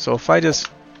corners. So if I just...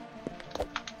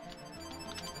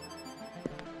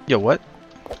 Yo, what?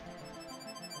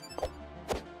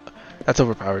 That's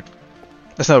overpowered.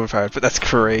 That's not overpowered, but that's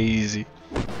crazy.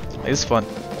 It's fun.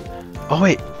 Oh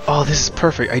wait. Oh, this is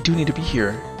perfect. I do need to be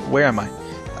here. Where am I?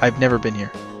 I've never been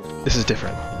here. This is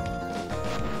different.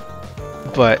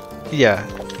 But yeah,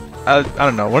 I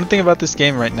don't know. One thing about this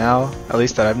game right now, at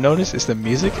least that I've noticed, is the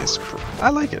music is... I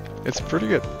like it. It's pretty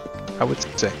good, I would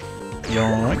say.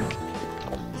 Yoink.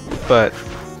 But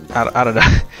I don't know.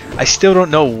 I still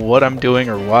don't know what I'm doing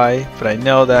or why, but I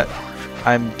know that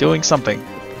I'm doing something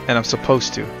and I'm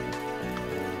supposed to.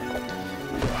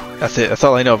 That's it. That's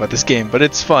all I know about this game, but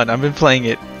it's fun. I've been playing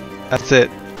it. That's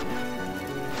it.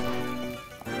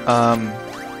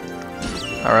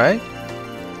 Alright.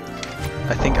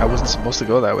 I think I wasn't supposed to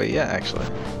go that way yet, actually.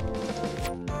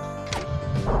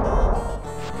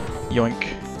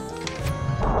 Yoink.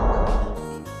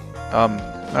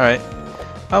 Alright.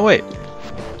 Oh wait.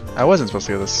 I wasn't supposed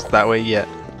to go that way yet.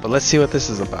 But let's see what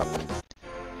this is about.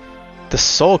 The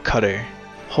Soul Cutter.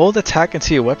 Hold attack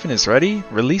until your weapon is ready.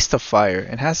 Release the fire.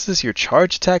 Enhances your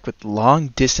charge attack with long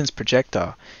distance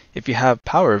projectile. If you have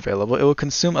power available, it will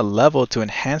consume a level to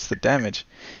enhance the damage.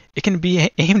 It can be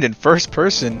aimed in first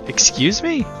person. Excuse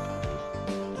me?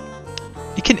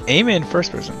 You can aim it in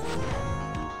first person.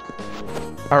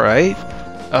 Alright.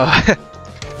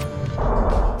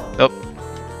 Nope.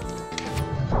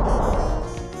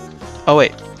 Oh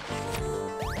wait.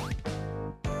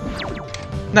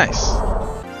 Nice.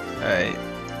 Alright.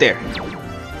 There.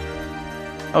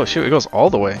 Oh shoot, it goes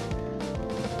all the way.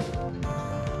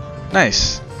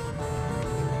 Nice.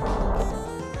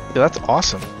 Yeah, that's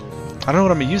awesome. I don't know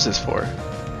what I'm gonna use this for,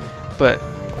 but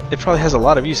it probably has a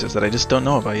lot of uses that I just don't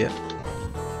know about yet.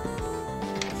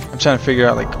 I'm trying to figure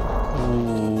out like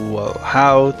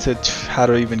how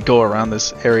to even go around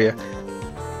this area.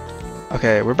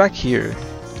 Okay, we're back here.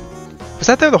 Was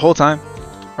that there the whole time?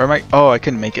 Or am I... Oh, I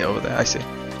couldn't make it over there. I see.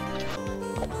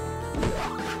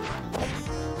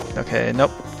 Okay,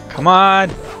 nope. Come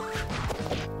on!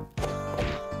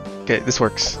 Okay, this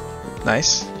works.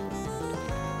 Nice.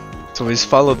 So we just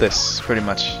follow this, pretty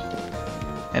much.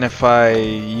 And if I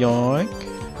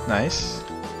yoink... Nice.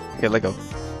 Okay, let go.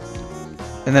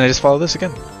 And then I just follow this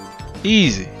again.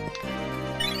 Easy.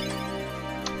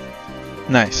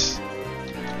 Nice.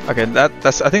 Okay,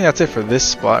 that's I think that's it for this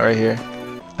spot right here.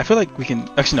 I feel like we can...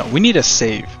 Actually, no. We need a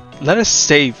save. Let us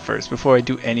save first before I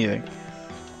do anything.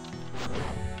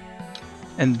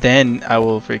 And then I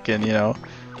will freaking, you know...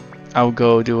 I'll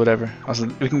go do whatever. Also,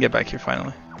 we can get back here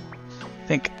finally. I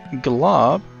think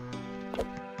glob.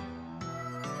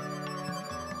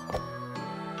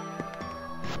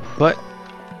 But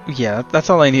yeah, that's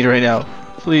all I need right now.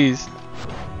 Please.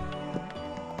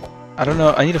 I don't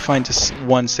know. I need to find just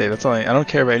one save. That's all I don't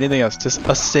care about anything else. Just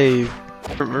a save.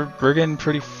 We're getting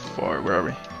pretty far. Where are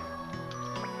we?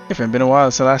 Different. Been a while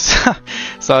since I last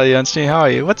saw you on stream. How are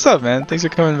you? What's up, man? Thanks for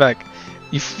coming back.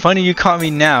 Funny you caught me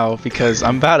now because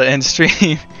I'm about to end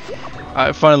stream.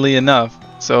 Funnily enough.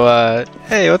 So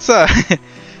hey, what's up?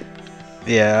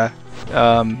 Yeah.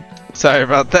 Sorry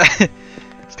about that.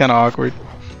 It's kind of awkward.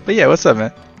 But yeah, what's up,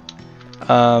 man?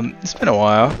 It's been a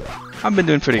while. I've been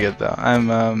doing pretty good though.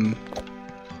 I'm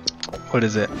what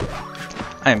is it?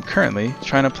 I am currently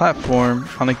trying to platform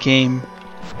on a game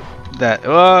that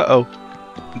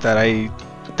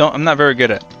I'm not very good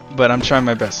at, but I'm trying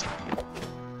my best.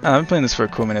 I've been playing this for a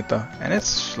cool minute though, and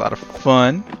it's a lot of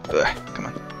fun. Ugh, come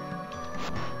on.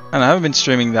 I haven't been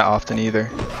streaming that often either.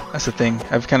 That's the thing.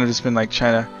 I've kind of just been like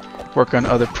trying to work on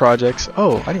other projects.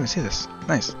 Oh, I didn't even see this.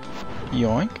 Nice.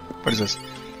 Yoink. What is this?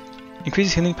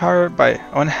 Increases healing power by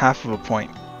 1/2 of a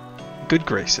point. Good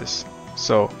graces.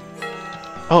 So,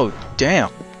 oh damn.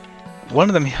 One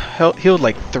of them healed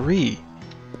like 3.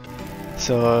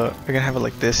 So we're gonna have it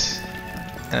like this,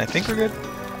 and I think we're good.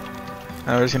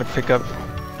 And we're just gonna pick up.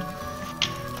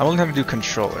 I'm only having to do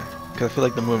controller because I feel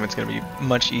like the movement's gonna be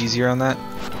much easier on that.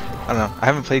 I don't know. I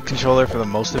haven't played controller for the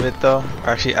most of it though, or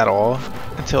actually at all,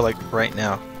 until like right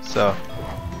now. So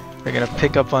we're gonna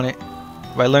pick up on it.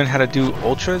 If I learn how to do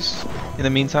ultras in the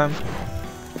meantime,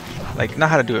 like not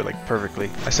how to do it like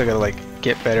perfectly. I still gotta like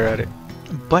get better at it.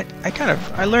 But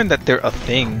I learned that they're a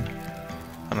thing.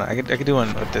 I don't know. I could do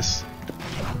one with this.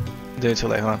 Do it too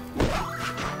late. Hold on.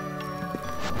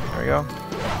 There we go.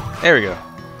 There we go.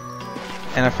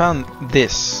 And I found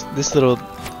this little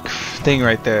thing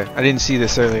right there. I didn't see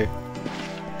this earlier,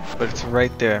 but it's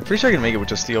right there. I'm pretty sure I can make it with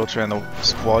just the ultra and the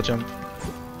wall jump.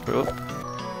 Oop.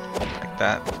 Like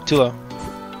that. Too low.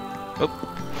 Oop.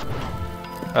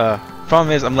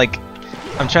 Problem is, I'm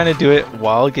trying to do it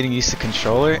while getting used to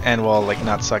controller and while like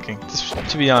not sucking. Just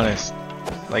to be honest,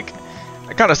 like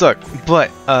I kind of suck,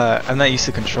 but I'm not used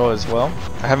to control as well.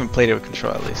 I haven't played it with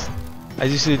control at least. I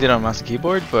usually did it on mouse and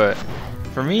keyboard, but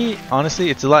for me, honestly,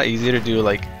 it's a lot easier to do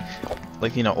like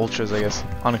you know, ultras, I guess,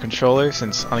 on a controller,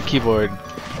 since on a keyboard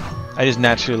I just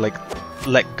naturally like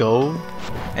let go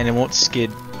and it won't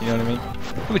skid, you know what I mean?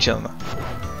 We'll be chilling though.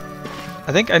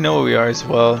 I think I know where we are as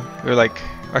well. We're like,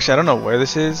 actually I don't know where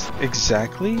this is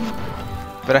exactly,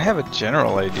 but I have a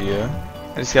general idea.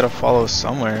 I just gotta follow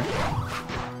somewhere.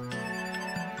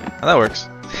 Oh, that works.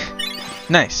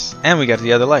 Nice, and we got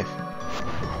the other life.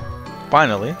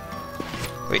 Finally.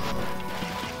 Wait.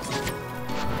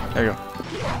 There we go.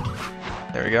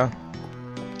 There we go.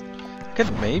 I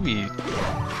could maybe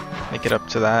make it up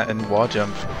to that and wall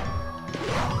jump.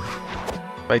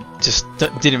 If I just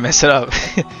didn't mess it up.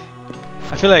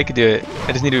 I feel like I could do it.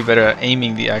 I just need to be better at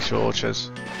aiming the actual ultras.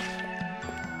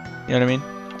 You know what I mean?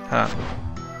 Huh.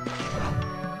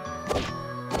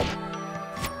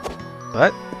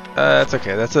 But that's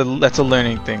okay. That's a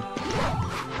learning thing.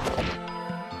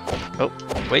 Oh,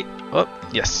 wait. Oh,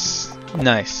 yes.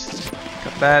 Nice.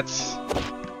 Got that.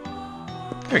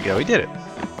 There we go. We did it.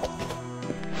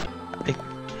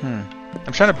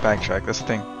 I'm trying to backtrack. That's the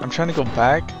thing. I'm trying to go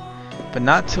back, but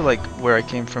not to like where I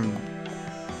came from.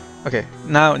 Okay,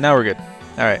 now we're good.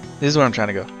 Alright, this is where I'm trying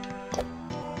to go.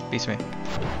 Beats me.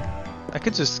 I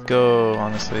could just go,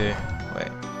 honestly.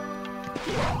 Wait.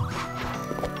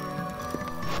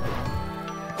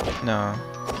 No.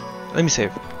 Let me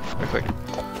save. Real quick.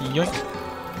 Yoink.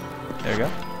 There we go.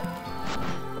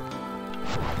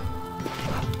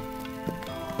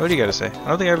 What do you gotta say? I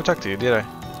don't think I ever talked to you, did I?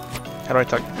 How do I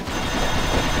talk?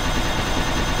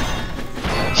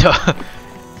 Yo!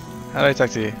 How do I talk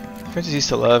to you? Princess used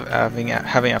to love having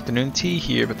afternoon tea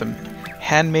here, but the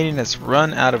handmaiden has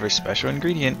run out of her special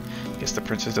ingredient. Guess the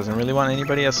princess doesn't really want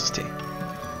anybody else's tea.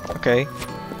 Okay.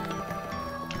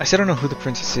 I still don't know who the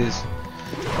princess is,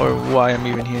 or why I'm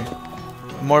even here.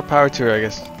 More power to her, I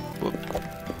guess. Whoop.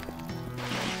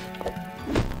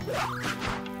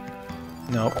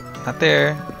 Nope, not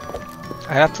there.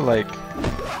 I have to like...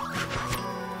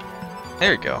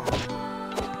 There we go.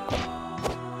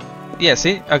 Yeah,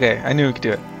 see? Okay, I knew we could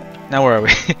do it. Now where are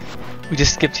we? We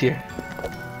just skipped here.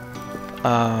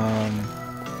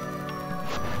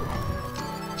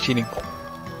 Cheating.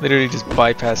 Literally just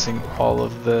bypassing all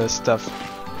of the stuff.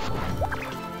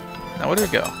 Now where do we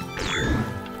go?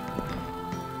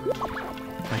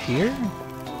 Right here?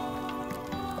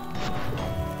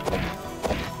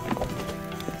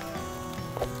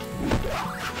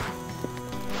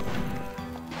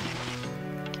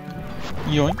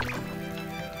 Yoink.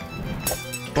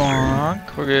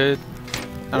 Bonk. We're good.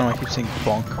 I don't know why I keep saying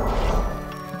bonk.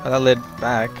 Oh, that led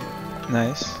back.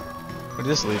 Nice. Where did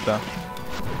this lead though?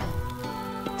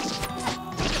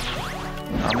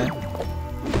 Oh man.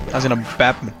 I was gonna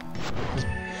bap him. Just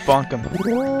bonk him.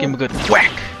 Give him a good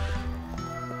whack.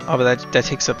 Oh, but that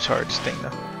takes up charge thing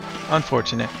though.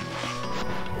 Unfortunate.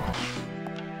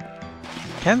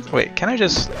 Can I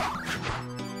just?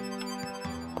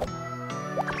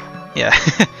 Yeah,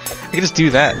 I can just do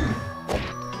that.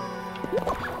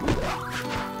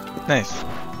 Nice.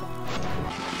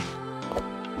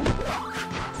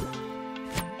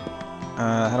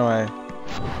 How do I?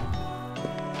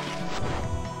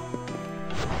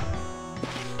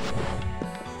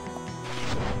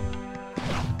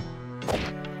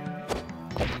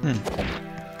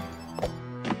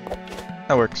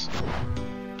 That works.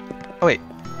 Oh wait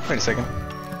a second.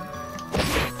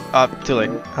 Too late.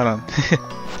 Hold on.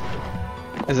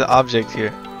 There's an object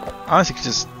here. Honestly, could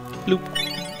just bloop.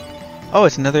 Oh,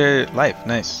 it's another life.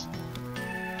 Nice.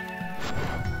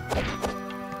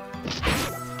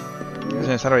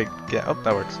 How do I get? Oh,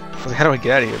 that works. I was like, how do I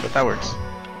get out of here? But that works.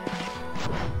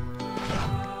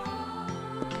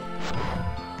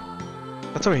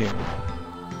 What's over here?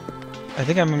 I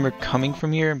think I remember coming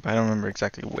from here, but I don't remember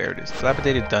exactly where it is.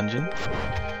 Dilapidated dungeon.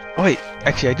 Oh wait,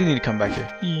 actually I do need to come back here.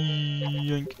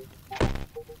 Yoink.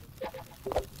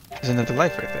 There's another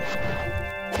life right there.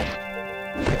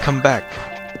 I come back.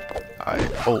 I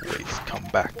always come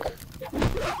back.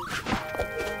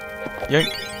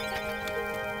 Yoink.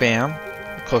 Bam.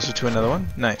 Closer to another one.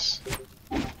 Nice.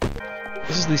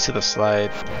 This is leads to the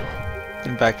slide.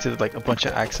 And back to like a bunch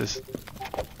of axes.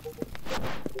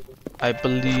 I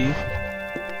believe.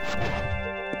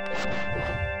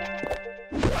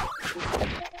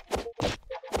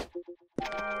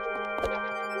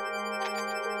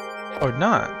 Or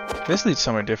not. This leads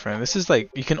somewhere different. This is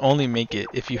like you can only make it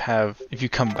if you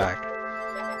come back.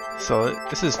 So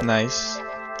this is nice.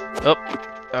 Oh.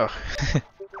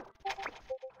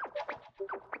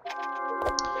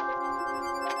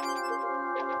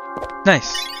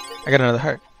 Nice. I got another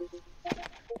heart.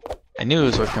 I knew it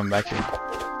was worth coming back here.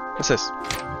 What's this?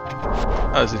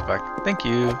 Oh, this is back. Thank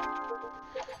you.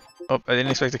 Oh, I didn't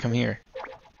expect to come here.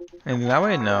 Anything that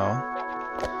way? No.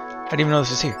 I didn't even know this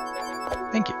was here.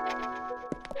 Thank you.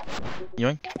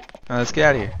 Yoink. Now let's get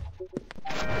out of here.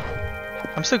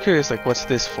 I'm still curious, like, what's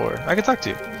this for? I can talk to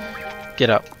you. Get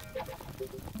up.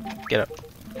 Get up.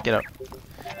 Get up.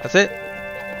 That's it?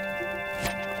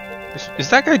 Is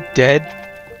that guy dead?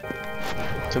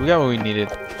 So we got what we needed.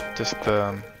 Just,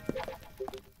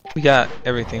 we got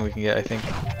everything we can get, I think.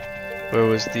 Where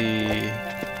was the...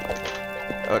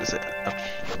 what is it?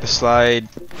 The slide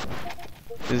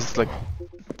is like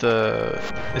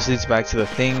this leads back to the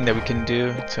thing that we can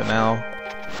do. So now,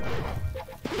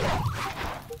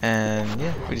 and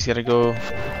yeah, we just gotta go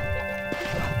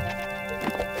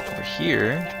over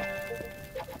here.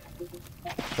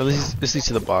 Oh, this leads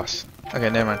to the boss. Okay,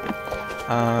 never mind.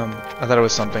 I thought it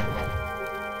was something,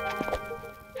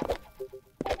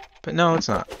 but no, it's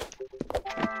not.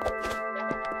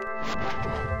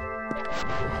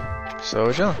 So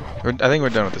we're chilling. I think we're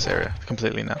done with this area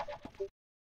completely now.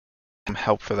 Some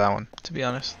help for that one, to be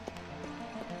honest.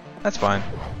 That's fine.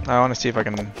 I want to see if I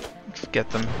can get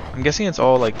them. I'm guessing it's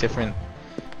all like different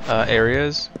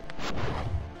areas.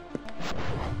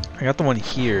 I got the one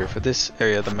here for this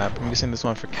area of the map. I'm guessing this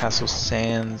one for Castle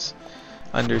Sands,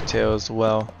 Undertale as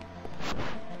well.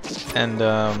 And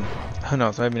who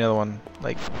knows? Maybe another one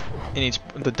like in each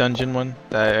the dungeon one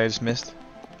that I just missed.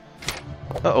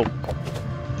 Uh oh.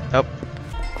 Oh.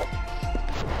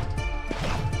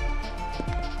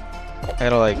 I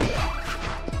gotta like...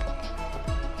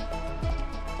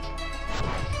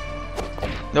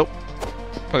 Nope.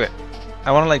 Okay.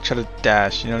 I wanna like try to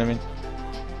dash, you know what I mean?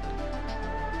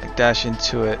 Like dash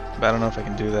into it, but I don't know if I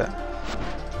can do that.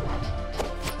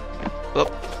 Oh.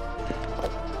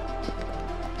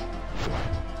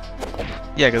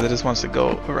 Yeah, because it just wants to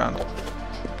go around.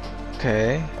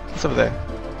 Okay. What's over there?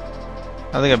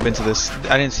 I don't think I've been to this.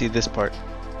 I didn't see this part.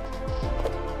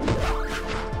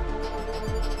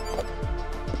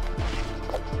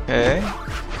 Okay.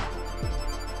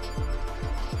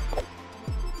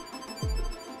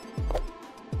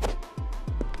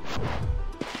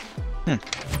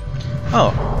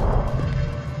 Oh.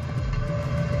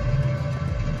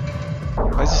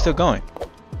 Why is it still going?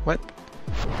 What?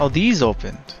 Oh, these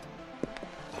opened.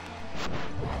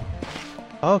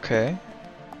 Okay.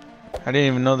 I didn't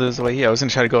even know there was a way here. I was gonna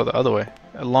try to go the other way.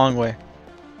 A long way.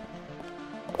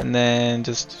 And then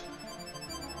just...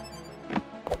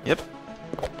 Yep.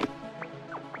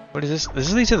 What is this? Does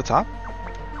this lead to the top?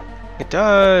 It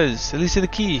does! It leads to the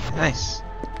key. Nice.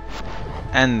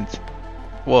 And...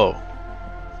 Whoa.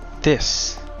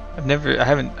 This. I've never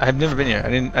been here. I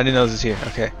didn't know this was here.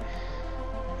 Okay.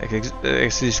 I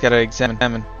just gotta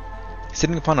examine.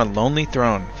 Sitting upon a lonely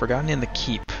throne, forgotten in the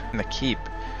keep.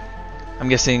 I'm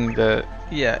guessing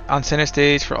on center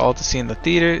stage for all to see in the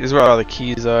theater. This is where all the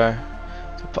keys are.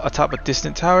 So, atop a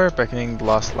distant tower, beckoning the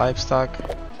lost livestock.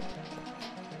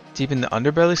 Deep in the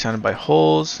underbelly, surrounded by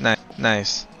holes.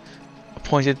 Nice.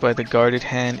 Appointed by the guarded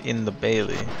hand in the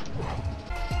bailey.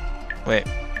 Wait.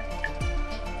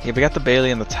 Yeah, we got the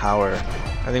bailey and the tower.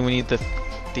 I think we need the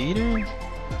theater?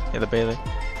 Yeah, the bailey.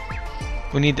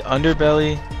 We need the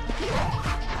underbelly.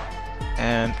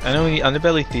 And I know we need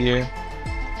underbelly, theater,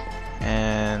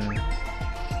 and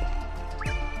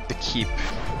the keep.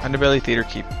 Underbelly, theater,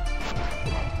 keep.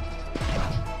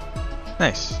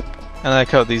 Nice. I like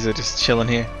how these are just chilling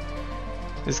here.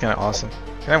 This is kind of awesome.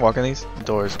 Can I walk on these?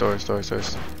 Doors.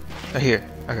 Oh, here.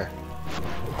 Okay.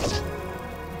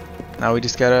 Now we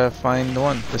just gotta find the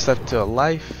one. The step to a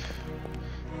life.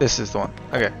 This is the one.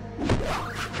 Okay.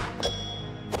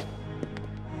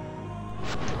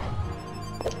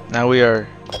 Now we are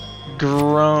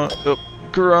grown. Oh,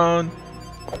 grown.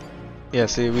 Yeah,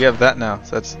 see, we have that now.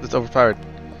 So that's overpowered.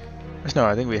 No,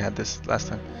 I think we had this last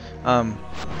time.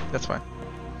 That's fine.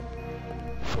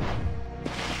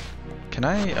 Can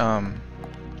I,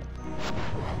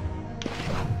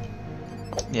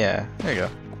 yeah, there you go.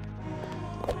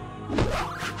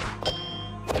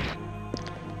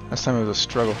 Last time it was a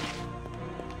struggle.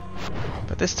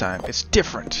 But this time, it's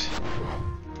different.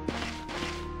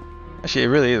 Actually, it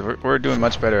really is. We're doing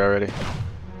much better already.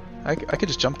 I could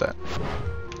just jump that.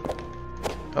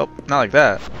 Oh, not like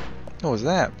that. What was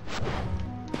that?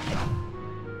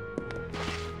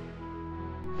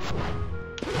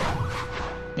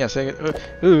 Yeah, say it.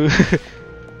 Ooh.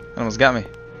 Almost got me.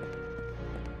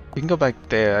 You can go back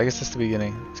there. I guess that's the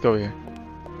beginning. Let's go over here.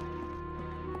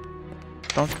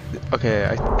 Don't. Okay,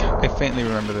 I faintly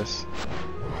remember this.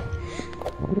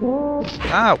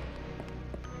 Ow!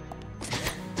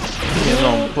 Leave me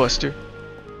alone, Buster.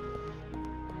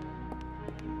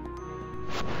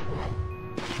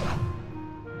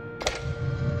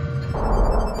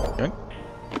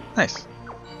 Nice.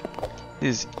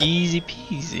 This is easy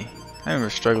peasy. I remember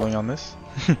struggling on this.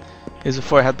 It was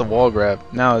before I had the wall grab.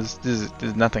 Now this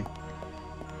is nothing.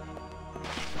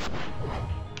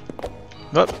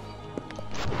 But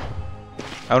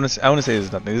I want to say this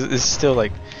is nothing. This is still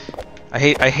like I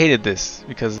hated this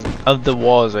because of the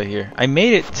walls right here. I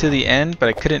made it to the end, but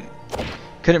I couldn't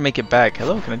make it back.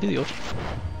 Hello, can I do the ultra?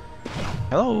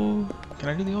 Hello, can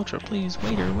I do the ultra, please?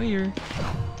 Waiter.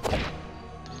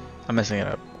 I'm messing it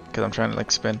up because I'm trying to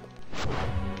like spin.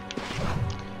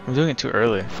 I'm doing it too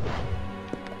early.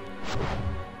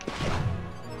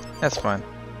 That's fine.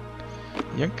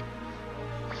 Yoink.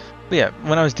 But yeah,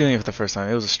 when I was doing it for the first time,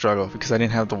 it was a struggle because I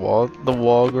didn't have the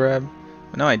wall grab.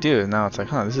 But now I do, and now it's like,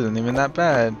 huh, this isn't even that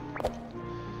bad.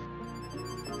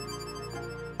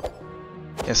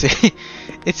 Yeah, see,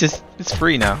 it's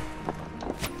free now.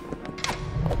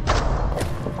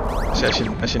 Actually,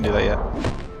 I shouldn't do that yet.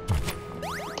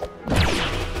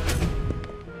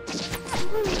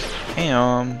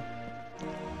 Damn.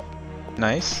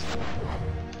 Nice.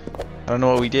 I don't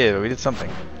know what we did, but we did something.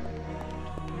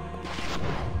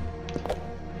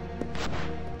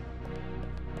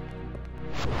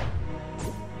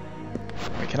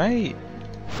 Wait, can I?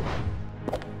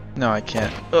 No, I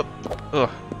can't. Ugh.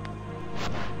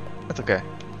 That's okay.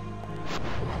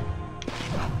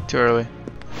 Too early.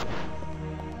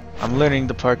 I'm learning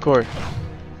the parkour.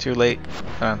 Too late.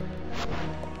 Hold on.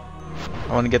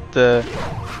 I want to get the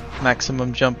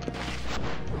maximum jump.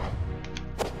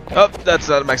 Oh, that's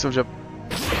not a maximum jump.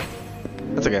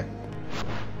 That's okay.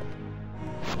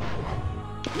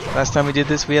 Last time we did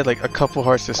this, we had like a couple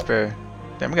hearts to spare.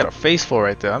 Damn, we got a face full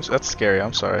right there. That's scary.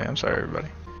 I'm sorry, everybody.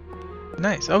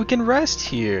 Nice. Oh, we can rest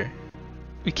here.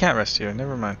 We can't rest here.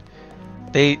 Never mind.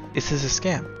 This is a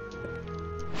scam.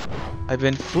 I've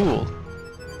been fooled.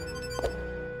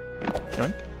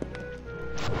 Join.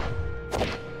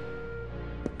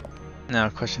 Now,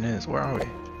 the question is, where are we?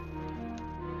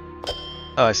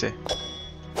 Oh, I see.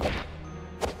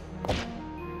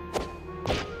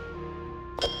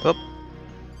 Oh.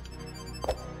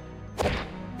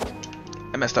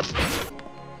 I messed up.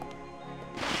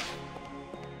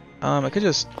 I could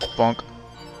just bonk.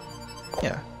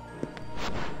 Yeah.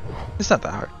 It's not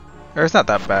that hard. Or it's not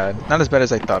that bad. Not as bad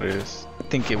as I thought it is. I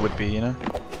think it would be, you know?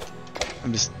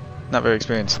 I'm just not very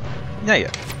experienced. Not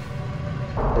yet.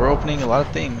 We're opening a lot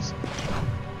of things.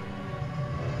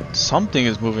 Something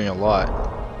is moving a lot.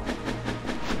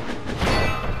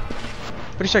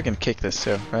 Pretty sure I can kick this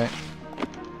too, right?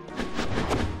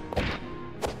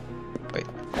 Wait.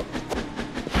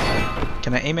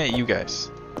 Can I aim at you guys?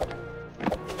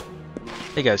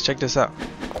 Hey guys, check this out.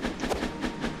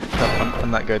 No,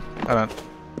 I'm not good. I don't.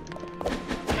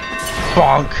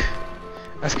 Bonk!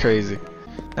 That's crazy.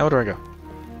 Now where do I go?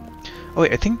 Oh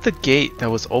wait, I think the gate that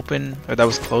was open, or that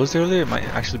was closed earlier, might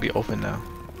actually be open now.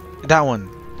 That one.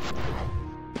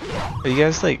 Are you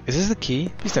guys like, is this the key?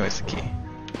 Please tell me it's the key.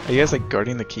 Are you guys like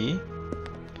guarding the key?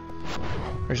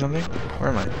 Or something? Where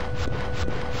am I?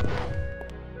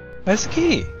 That's the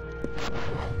key!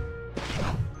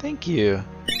 Thank you.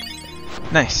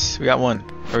 Nice, we got one.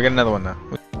 Or we got another one now.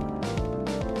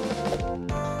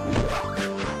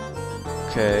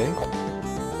 Okay.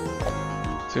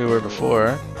 So we were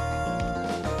before.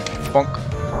 Bonk.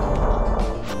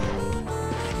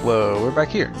 Whoa, we're back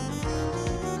here.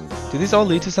 Do these all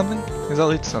lead to something? These all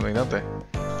lead to something, don't they?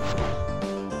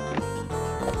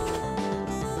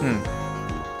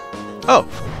 Oh!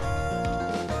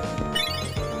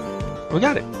 We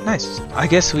got it. Nice. I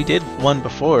guess we did one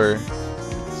before.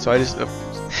 So I just...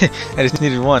 I just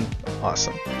needed one.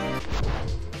 Awesome.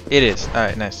 It is.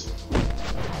 Alright, nice.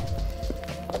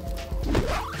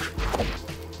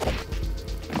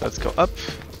 Let's go up.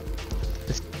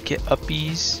 Let's get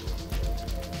uppies.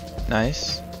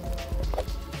 Nice.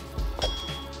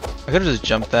 I could have just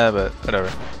jumped that, but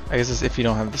whatever. I guess it's if you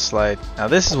don't have the slide. Now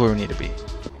this is where we need to be.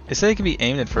 It said it can be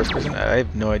aimed in first person. I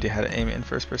have no idea how to aim it in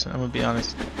first person, I'm gonna be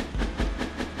honest.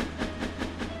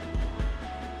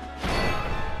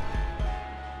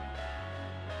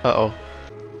 Uh-oh.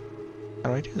 How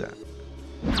do I do that?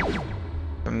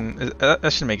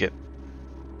 That should make it.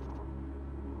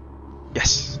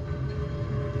 Yes!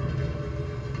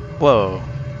 Whoa.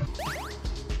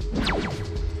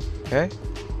 Okay.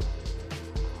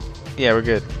 Yeah, we're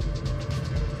good.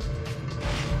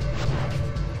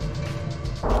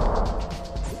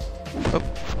 Oh,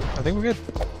 I think we're good.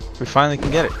 We finally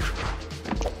can get it.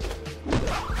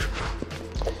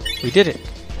 We did it!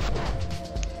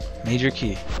 Major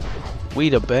key. We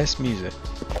the best music.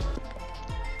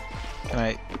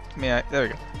 May I? There we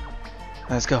go.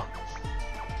 Let's go.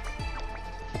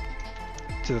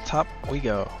 To the top we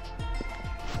go.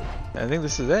 I think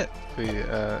this is it.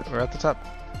 We're at the top.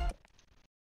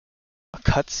 A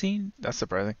cutscene? That's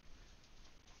surprising.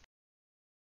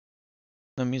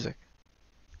 No music.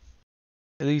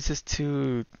 It leads us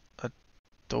to a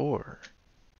door.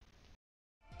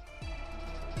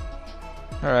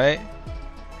 Alright.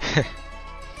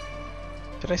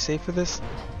 Should I save for this?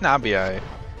 Nah, I'll be alright.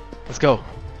 Let's go.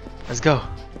 Let's go.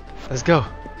 Let's go.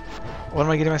 What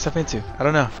am I getting myself into? I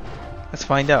don't know. Let's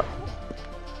find out.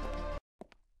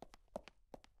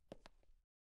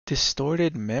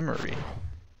 Distorted memory.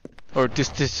 Or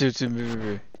distorted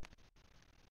memory.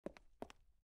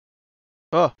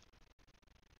 Oh.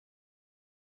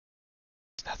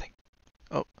 It's nothing.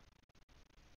 Oh.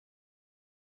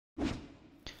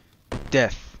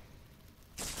 Death.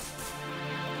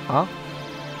 Huh?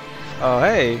 Oh,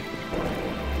 hey.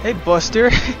 Hey,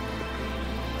 Buster.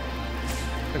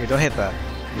 Okay, don't hit that.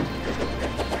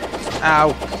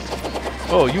 Ow.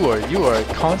 Oh, you are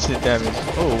constant damage.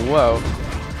 Oh, wow.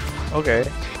 Okay.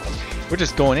 We're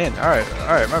just going in. Alright,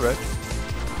 my bad.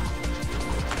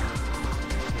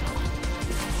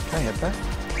 Can I hit that?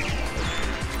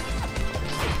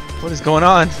 What is going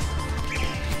on?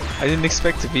 I didn't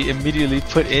expect to be immediately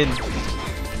put in.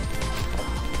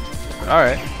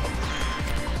 Alright.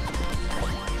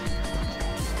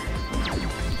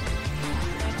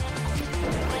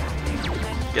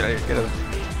 Get out of here, get out of here.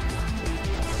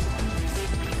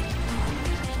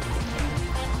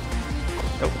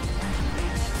 Nope.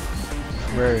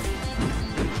 Where?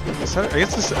 I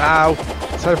guess this. Ow!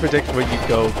 It's hard to predict where you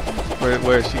go.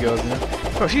 Where she goes, you know?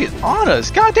 Oh, she is on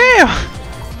us! God damn!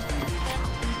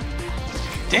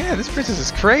 Damn, this princess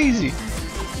is crazy!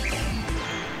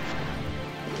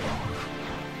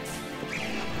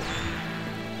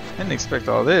 I didn't expect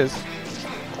all this.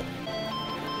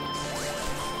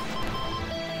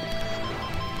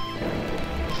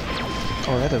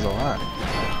 Oh, that is a lot.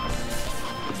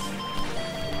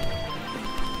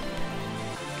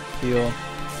 Heal.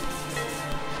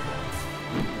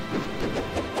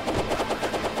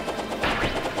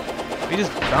 We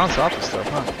just bounce off the stuff,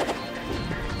 huh?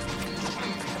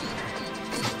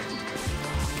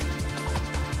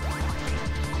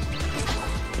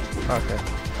 Okay.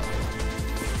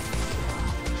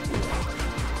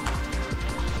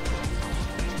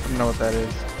 I don't know what that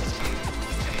is.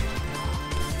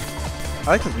 I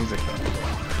like the music though.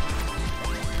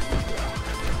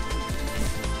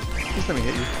 Just let me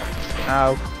hit you.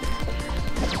 Ow.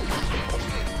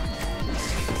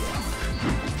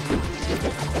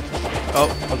 Oh,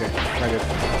 okay. Not good.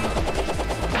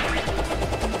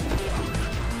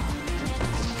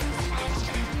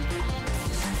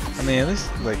 I mean, at least,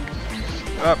 like,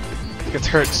 up. Gets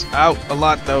hurt. Ow, a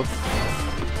lot though.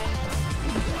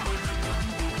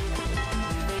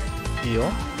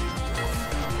 Heal.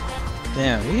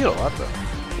 Damn, we heal a lot though.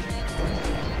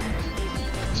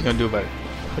 What you gonna do about it?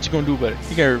 What you gonna do about it?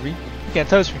 You can't hurt me. You can't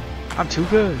touch me. I'm too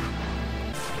good.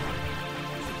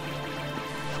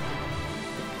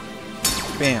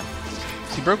 Bam.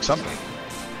 He broke something.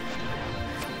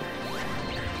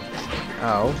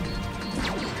 Ow.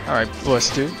 Alright,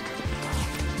 Buster.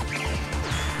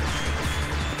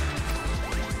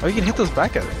 Oh, you can hit those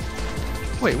back at it.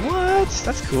 Wait, what?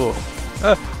 That's cool.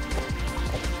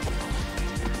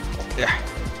 Yeah.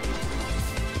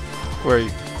 Where are you?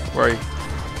 Where are you?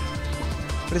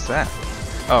 What is that?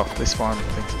 Oh, they spawn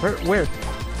things. Where?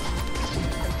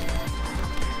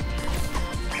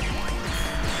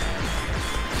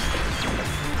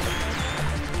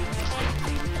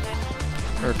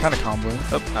 Or kind of comboing.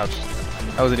 Oh, ouch.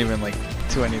 I wasn't even like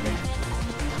to anything.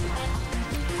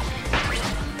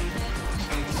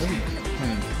 Maybe.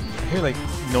 I hear like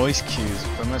noise cues,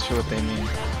 but I'm not sure what they mean.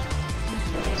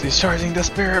 So he's charging the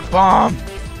spirit bomb!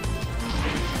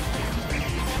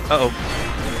 Uh-oh.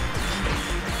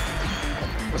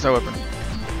 What's that weapon?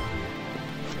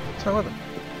 What's my weapon?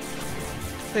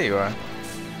 There you are.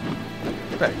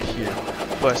 Back here.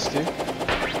 Buster.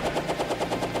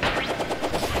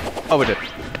 Oh, we did.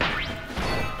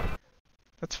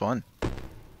 That's fun.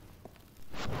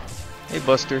 Hey,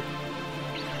 Buster.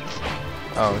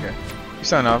 Oh, okay. You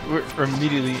sign off. We're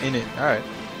immediately in it. Alright.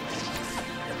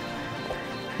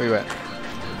 Where you at?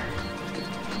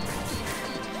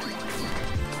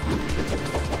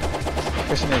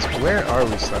 Question is, where are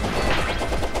we starting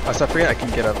from? Oh, so I forget I can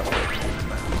get up.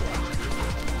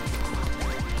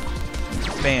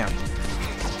 Bam.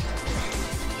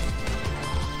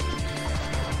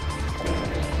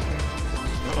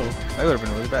 Uh-oh. That would have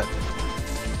been really bad.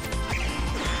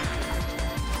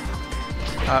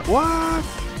 What?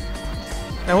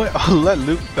 Now wait, I'll let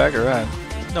loop back around.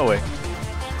 No way.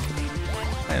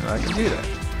 I didn't know I can do that.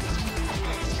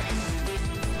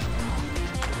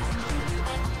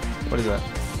 What is that?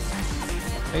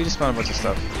 Oh, you just found a bunch of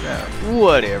stuff. Yeah,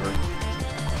 whatever.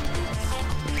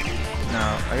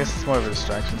 No, I guess it's more of a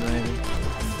distraction than anything.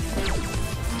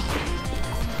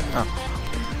 Oh.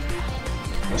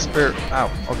 A spirit. Ow.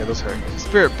 Okay, those hurt.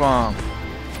 Spirit bomb.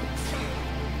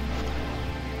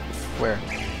 Where?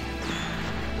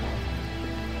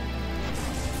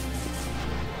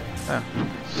 Oh.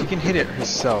 She can hit it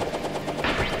herself.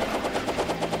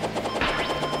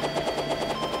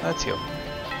 Let's heal.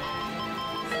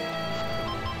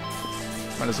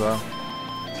 Might as well.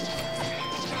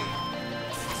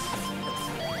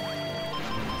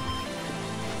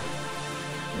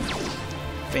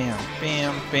 Bam,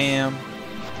 bam, bam.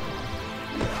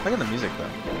 Look at the music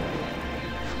though.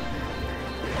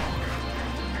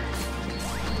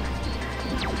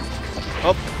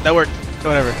 Oh, that worked.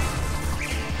 Whatever.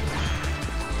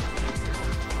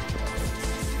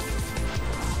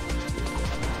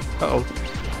 Uh-oh.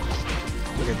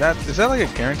 Look at that. Is that like a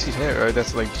guaranteed hit, or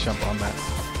that's like jump on that?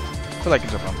 I feel like I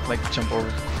can jump on, like jump over.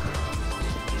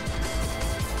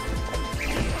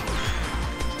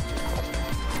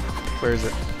 Where is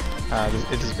it? Ah,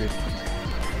 it disappeared.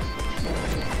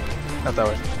 Not that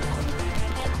way.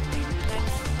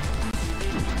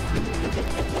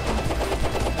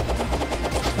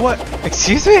 What?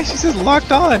 Excuse me? She says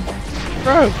locked on!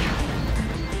 Bro!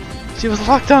 She was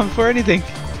locked on before anything!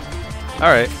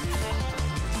 Alright.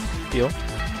 Heal.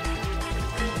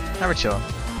 Now we're chilling.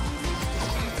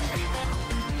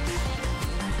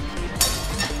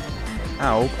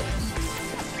 Ow.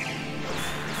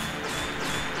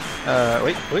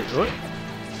 Wait.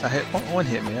 I hit one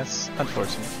hit me. That's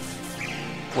unfortunate.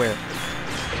 Where?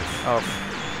 Oh.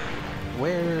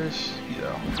 Where's she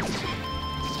though?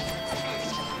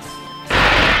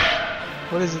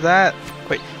 What is that?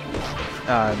 Wait.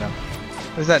 No.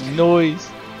 What is that noise?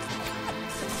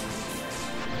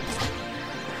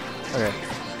 Okay.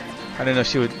 I didn't know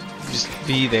she would just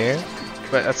be there,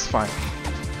 but that's fine.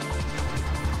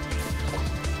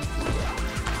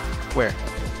 Where?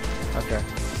 Okay.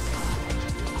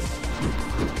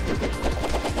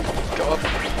 Go up.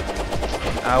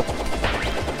 Ow.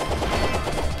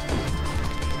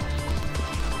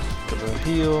 Give a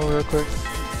heal real quick.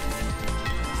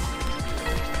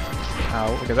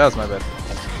 Ow. Okay, that was my bad.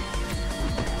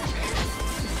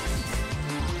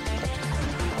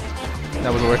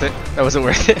 That wasn't worth it. That wasn't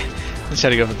worth it. Let's try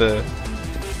to go for the...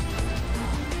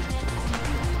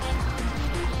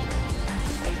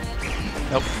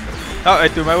 Nope. Oh, I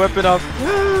threw my weapon off.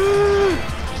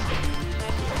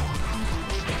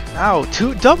 Ow,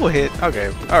 double hit.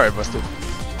 Okay, alright, Buster.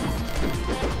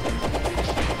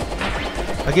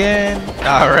 Again.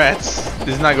 Ah, rats.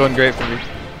 This is not going great for me.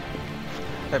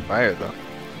 I buy her though.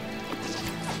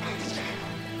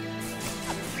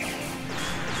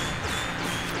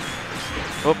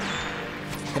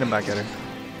 Hit him back at her.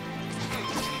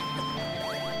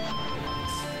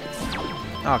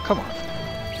 Oh, come on.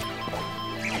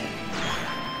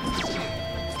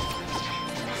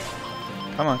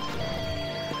 Come on.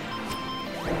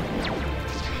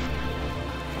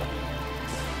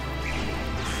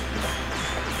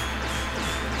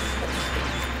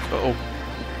 Uh-oh.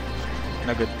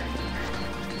 Not good.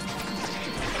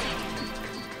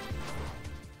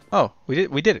 Oh, we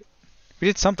did it. We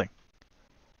did something.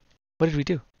 What did we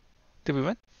do? Did we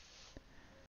win?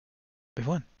 We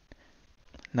won.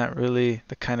 Not really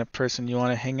the kind of person you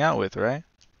want to hang out with, right?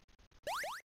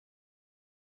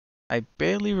 I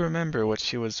barely remember what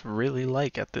she was really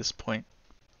like at this point.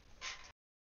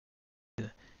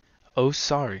 Oh,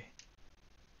 sorry.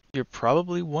 You're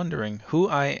probably wondering who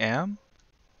I am?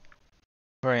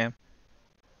 Where I am.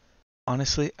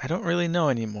 Honestly, I don't really know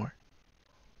anymore.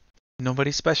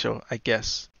 Nobody special, I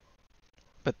guess.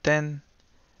 But then,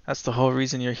 that's the whole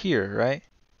reason you're here, right?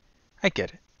 I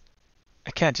get it. I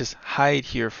can't just hide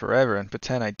here forever and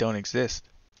pretend I don't exist.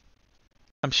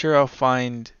 I'm sure I'll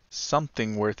find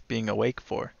something worth being awake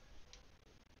for.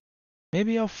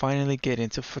 Maybe I'll finally get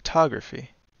into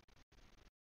photography.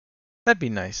 That'd be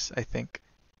nice, I think.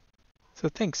 So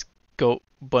thanks, goat,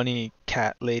 bunny,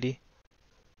 cat lady.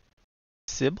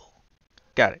 Sybil?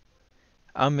 Got it.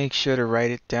 I'll make sure to write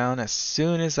it down as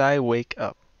soon as I wake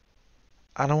up.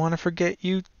 I don't want to forget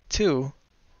you, too.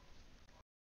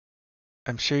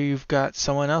 I'm sure you've got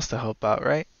someone else to help out,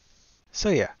 right? So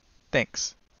yeah,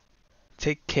 thanks.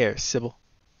 Take care, Sybil.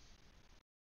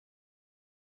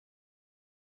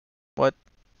 What?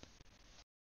 Is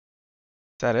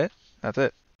that it? That's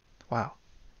it. Wow.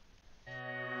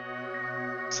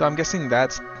 So I'm guessing is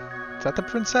that the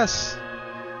princess?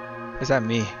 Or is that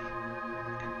me?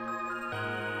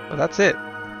 Well, that's it.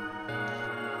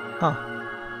 Huh.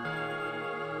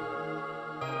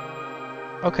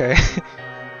 Okay.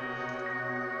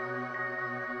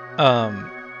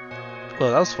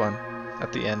 Well, that was fun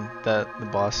at the end, the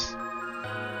boss.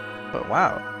 But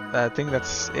wow, I think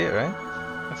that's it, right?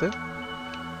 That's it?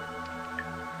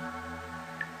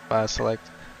 Select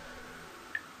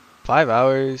 5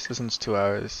 hours. This one's 2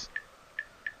 hours.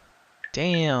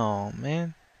 Damn,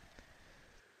 man.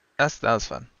 That was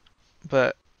fun.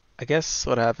 But I guess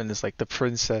what happened is like the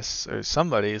princess or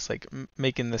somebody is like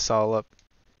making this all up.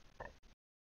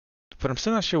 But I'm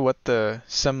still not sure what the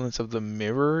semblance of the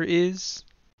mirror is,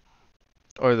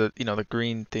 or the the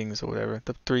green things or whatever.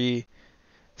 The 3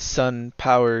 sun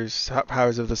powers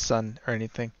of the sun or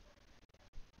anything.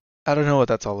 I don't know what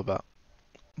that's all about.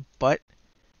 But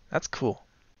that's cool.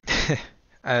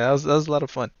 that was a lot of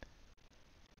fun.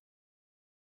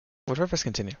 What if I press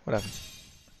continue? What happened?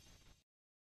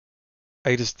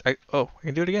 I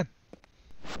can do it again.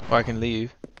 Or I can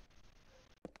leave.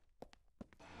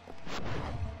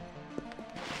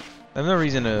 I have no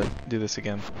reason to do this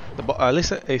again. At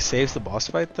least it saves the boss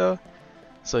fight though,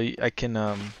 so I can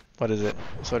what is it?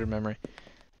 Sorted memory.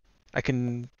 I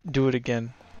can do it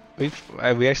again. We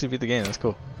actually beat the game. That's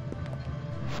cool.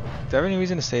 Do I have any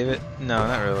reason to save it? No,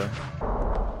 not really.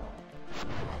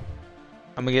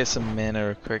 I'm gonna get some mana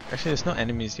real quick. Actually, there's no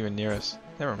enemies even near us.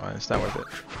 Never mind. It's not worth it.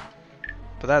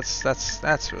 But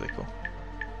that's really cool.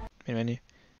 Main menu.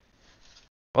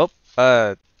 Well,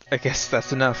 I guess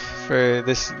that's enough for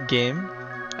this game.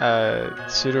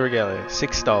 Pseudoregalia,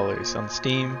 $6 on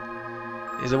Steam.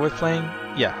 Is it worth playing?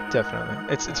 Yeah,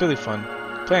 definitely. It's really fun.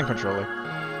 Play on controller.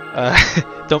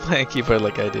 Don't play on keyboard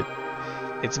like I did.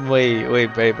 It's way way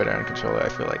better on controller. I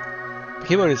feel like the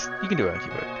keyboard is you can do it on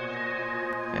keyboard.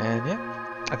 And yeah,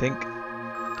 I think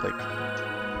like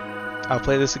I'll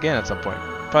play this again at some point.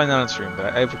 Probably not on stream,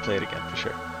 but I would play it again for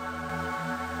sure.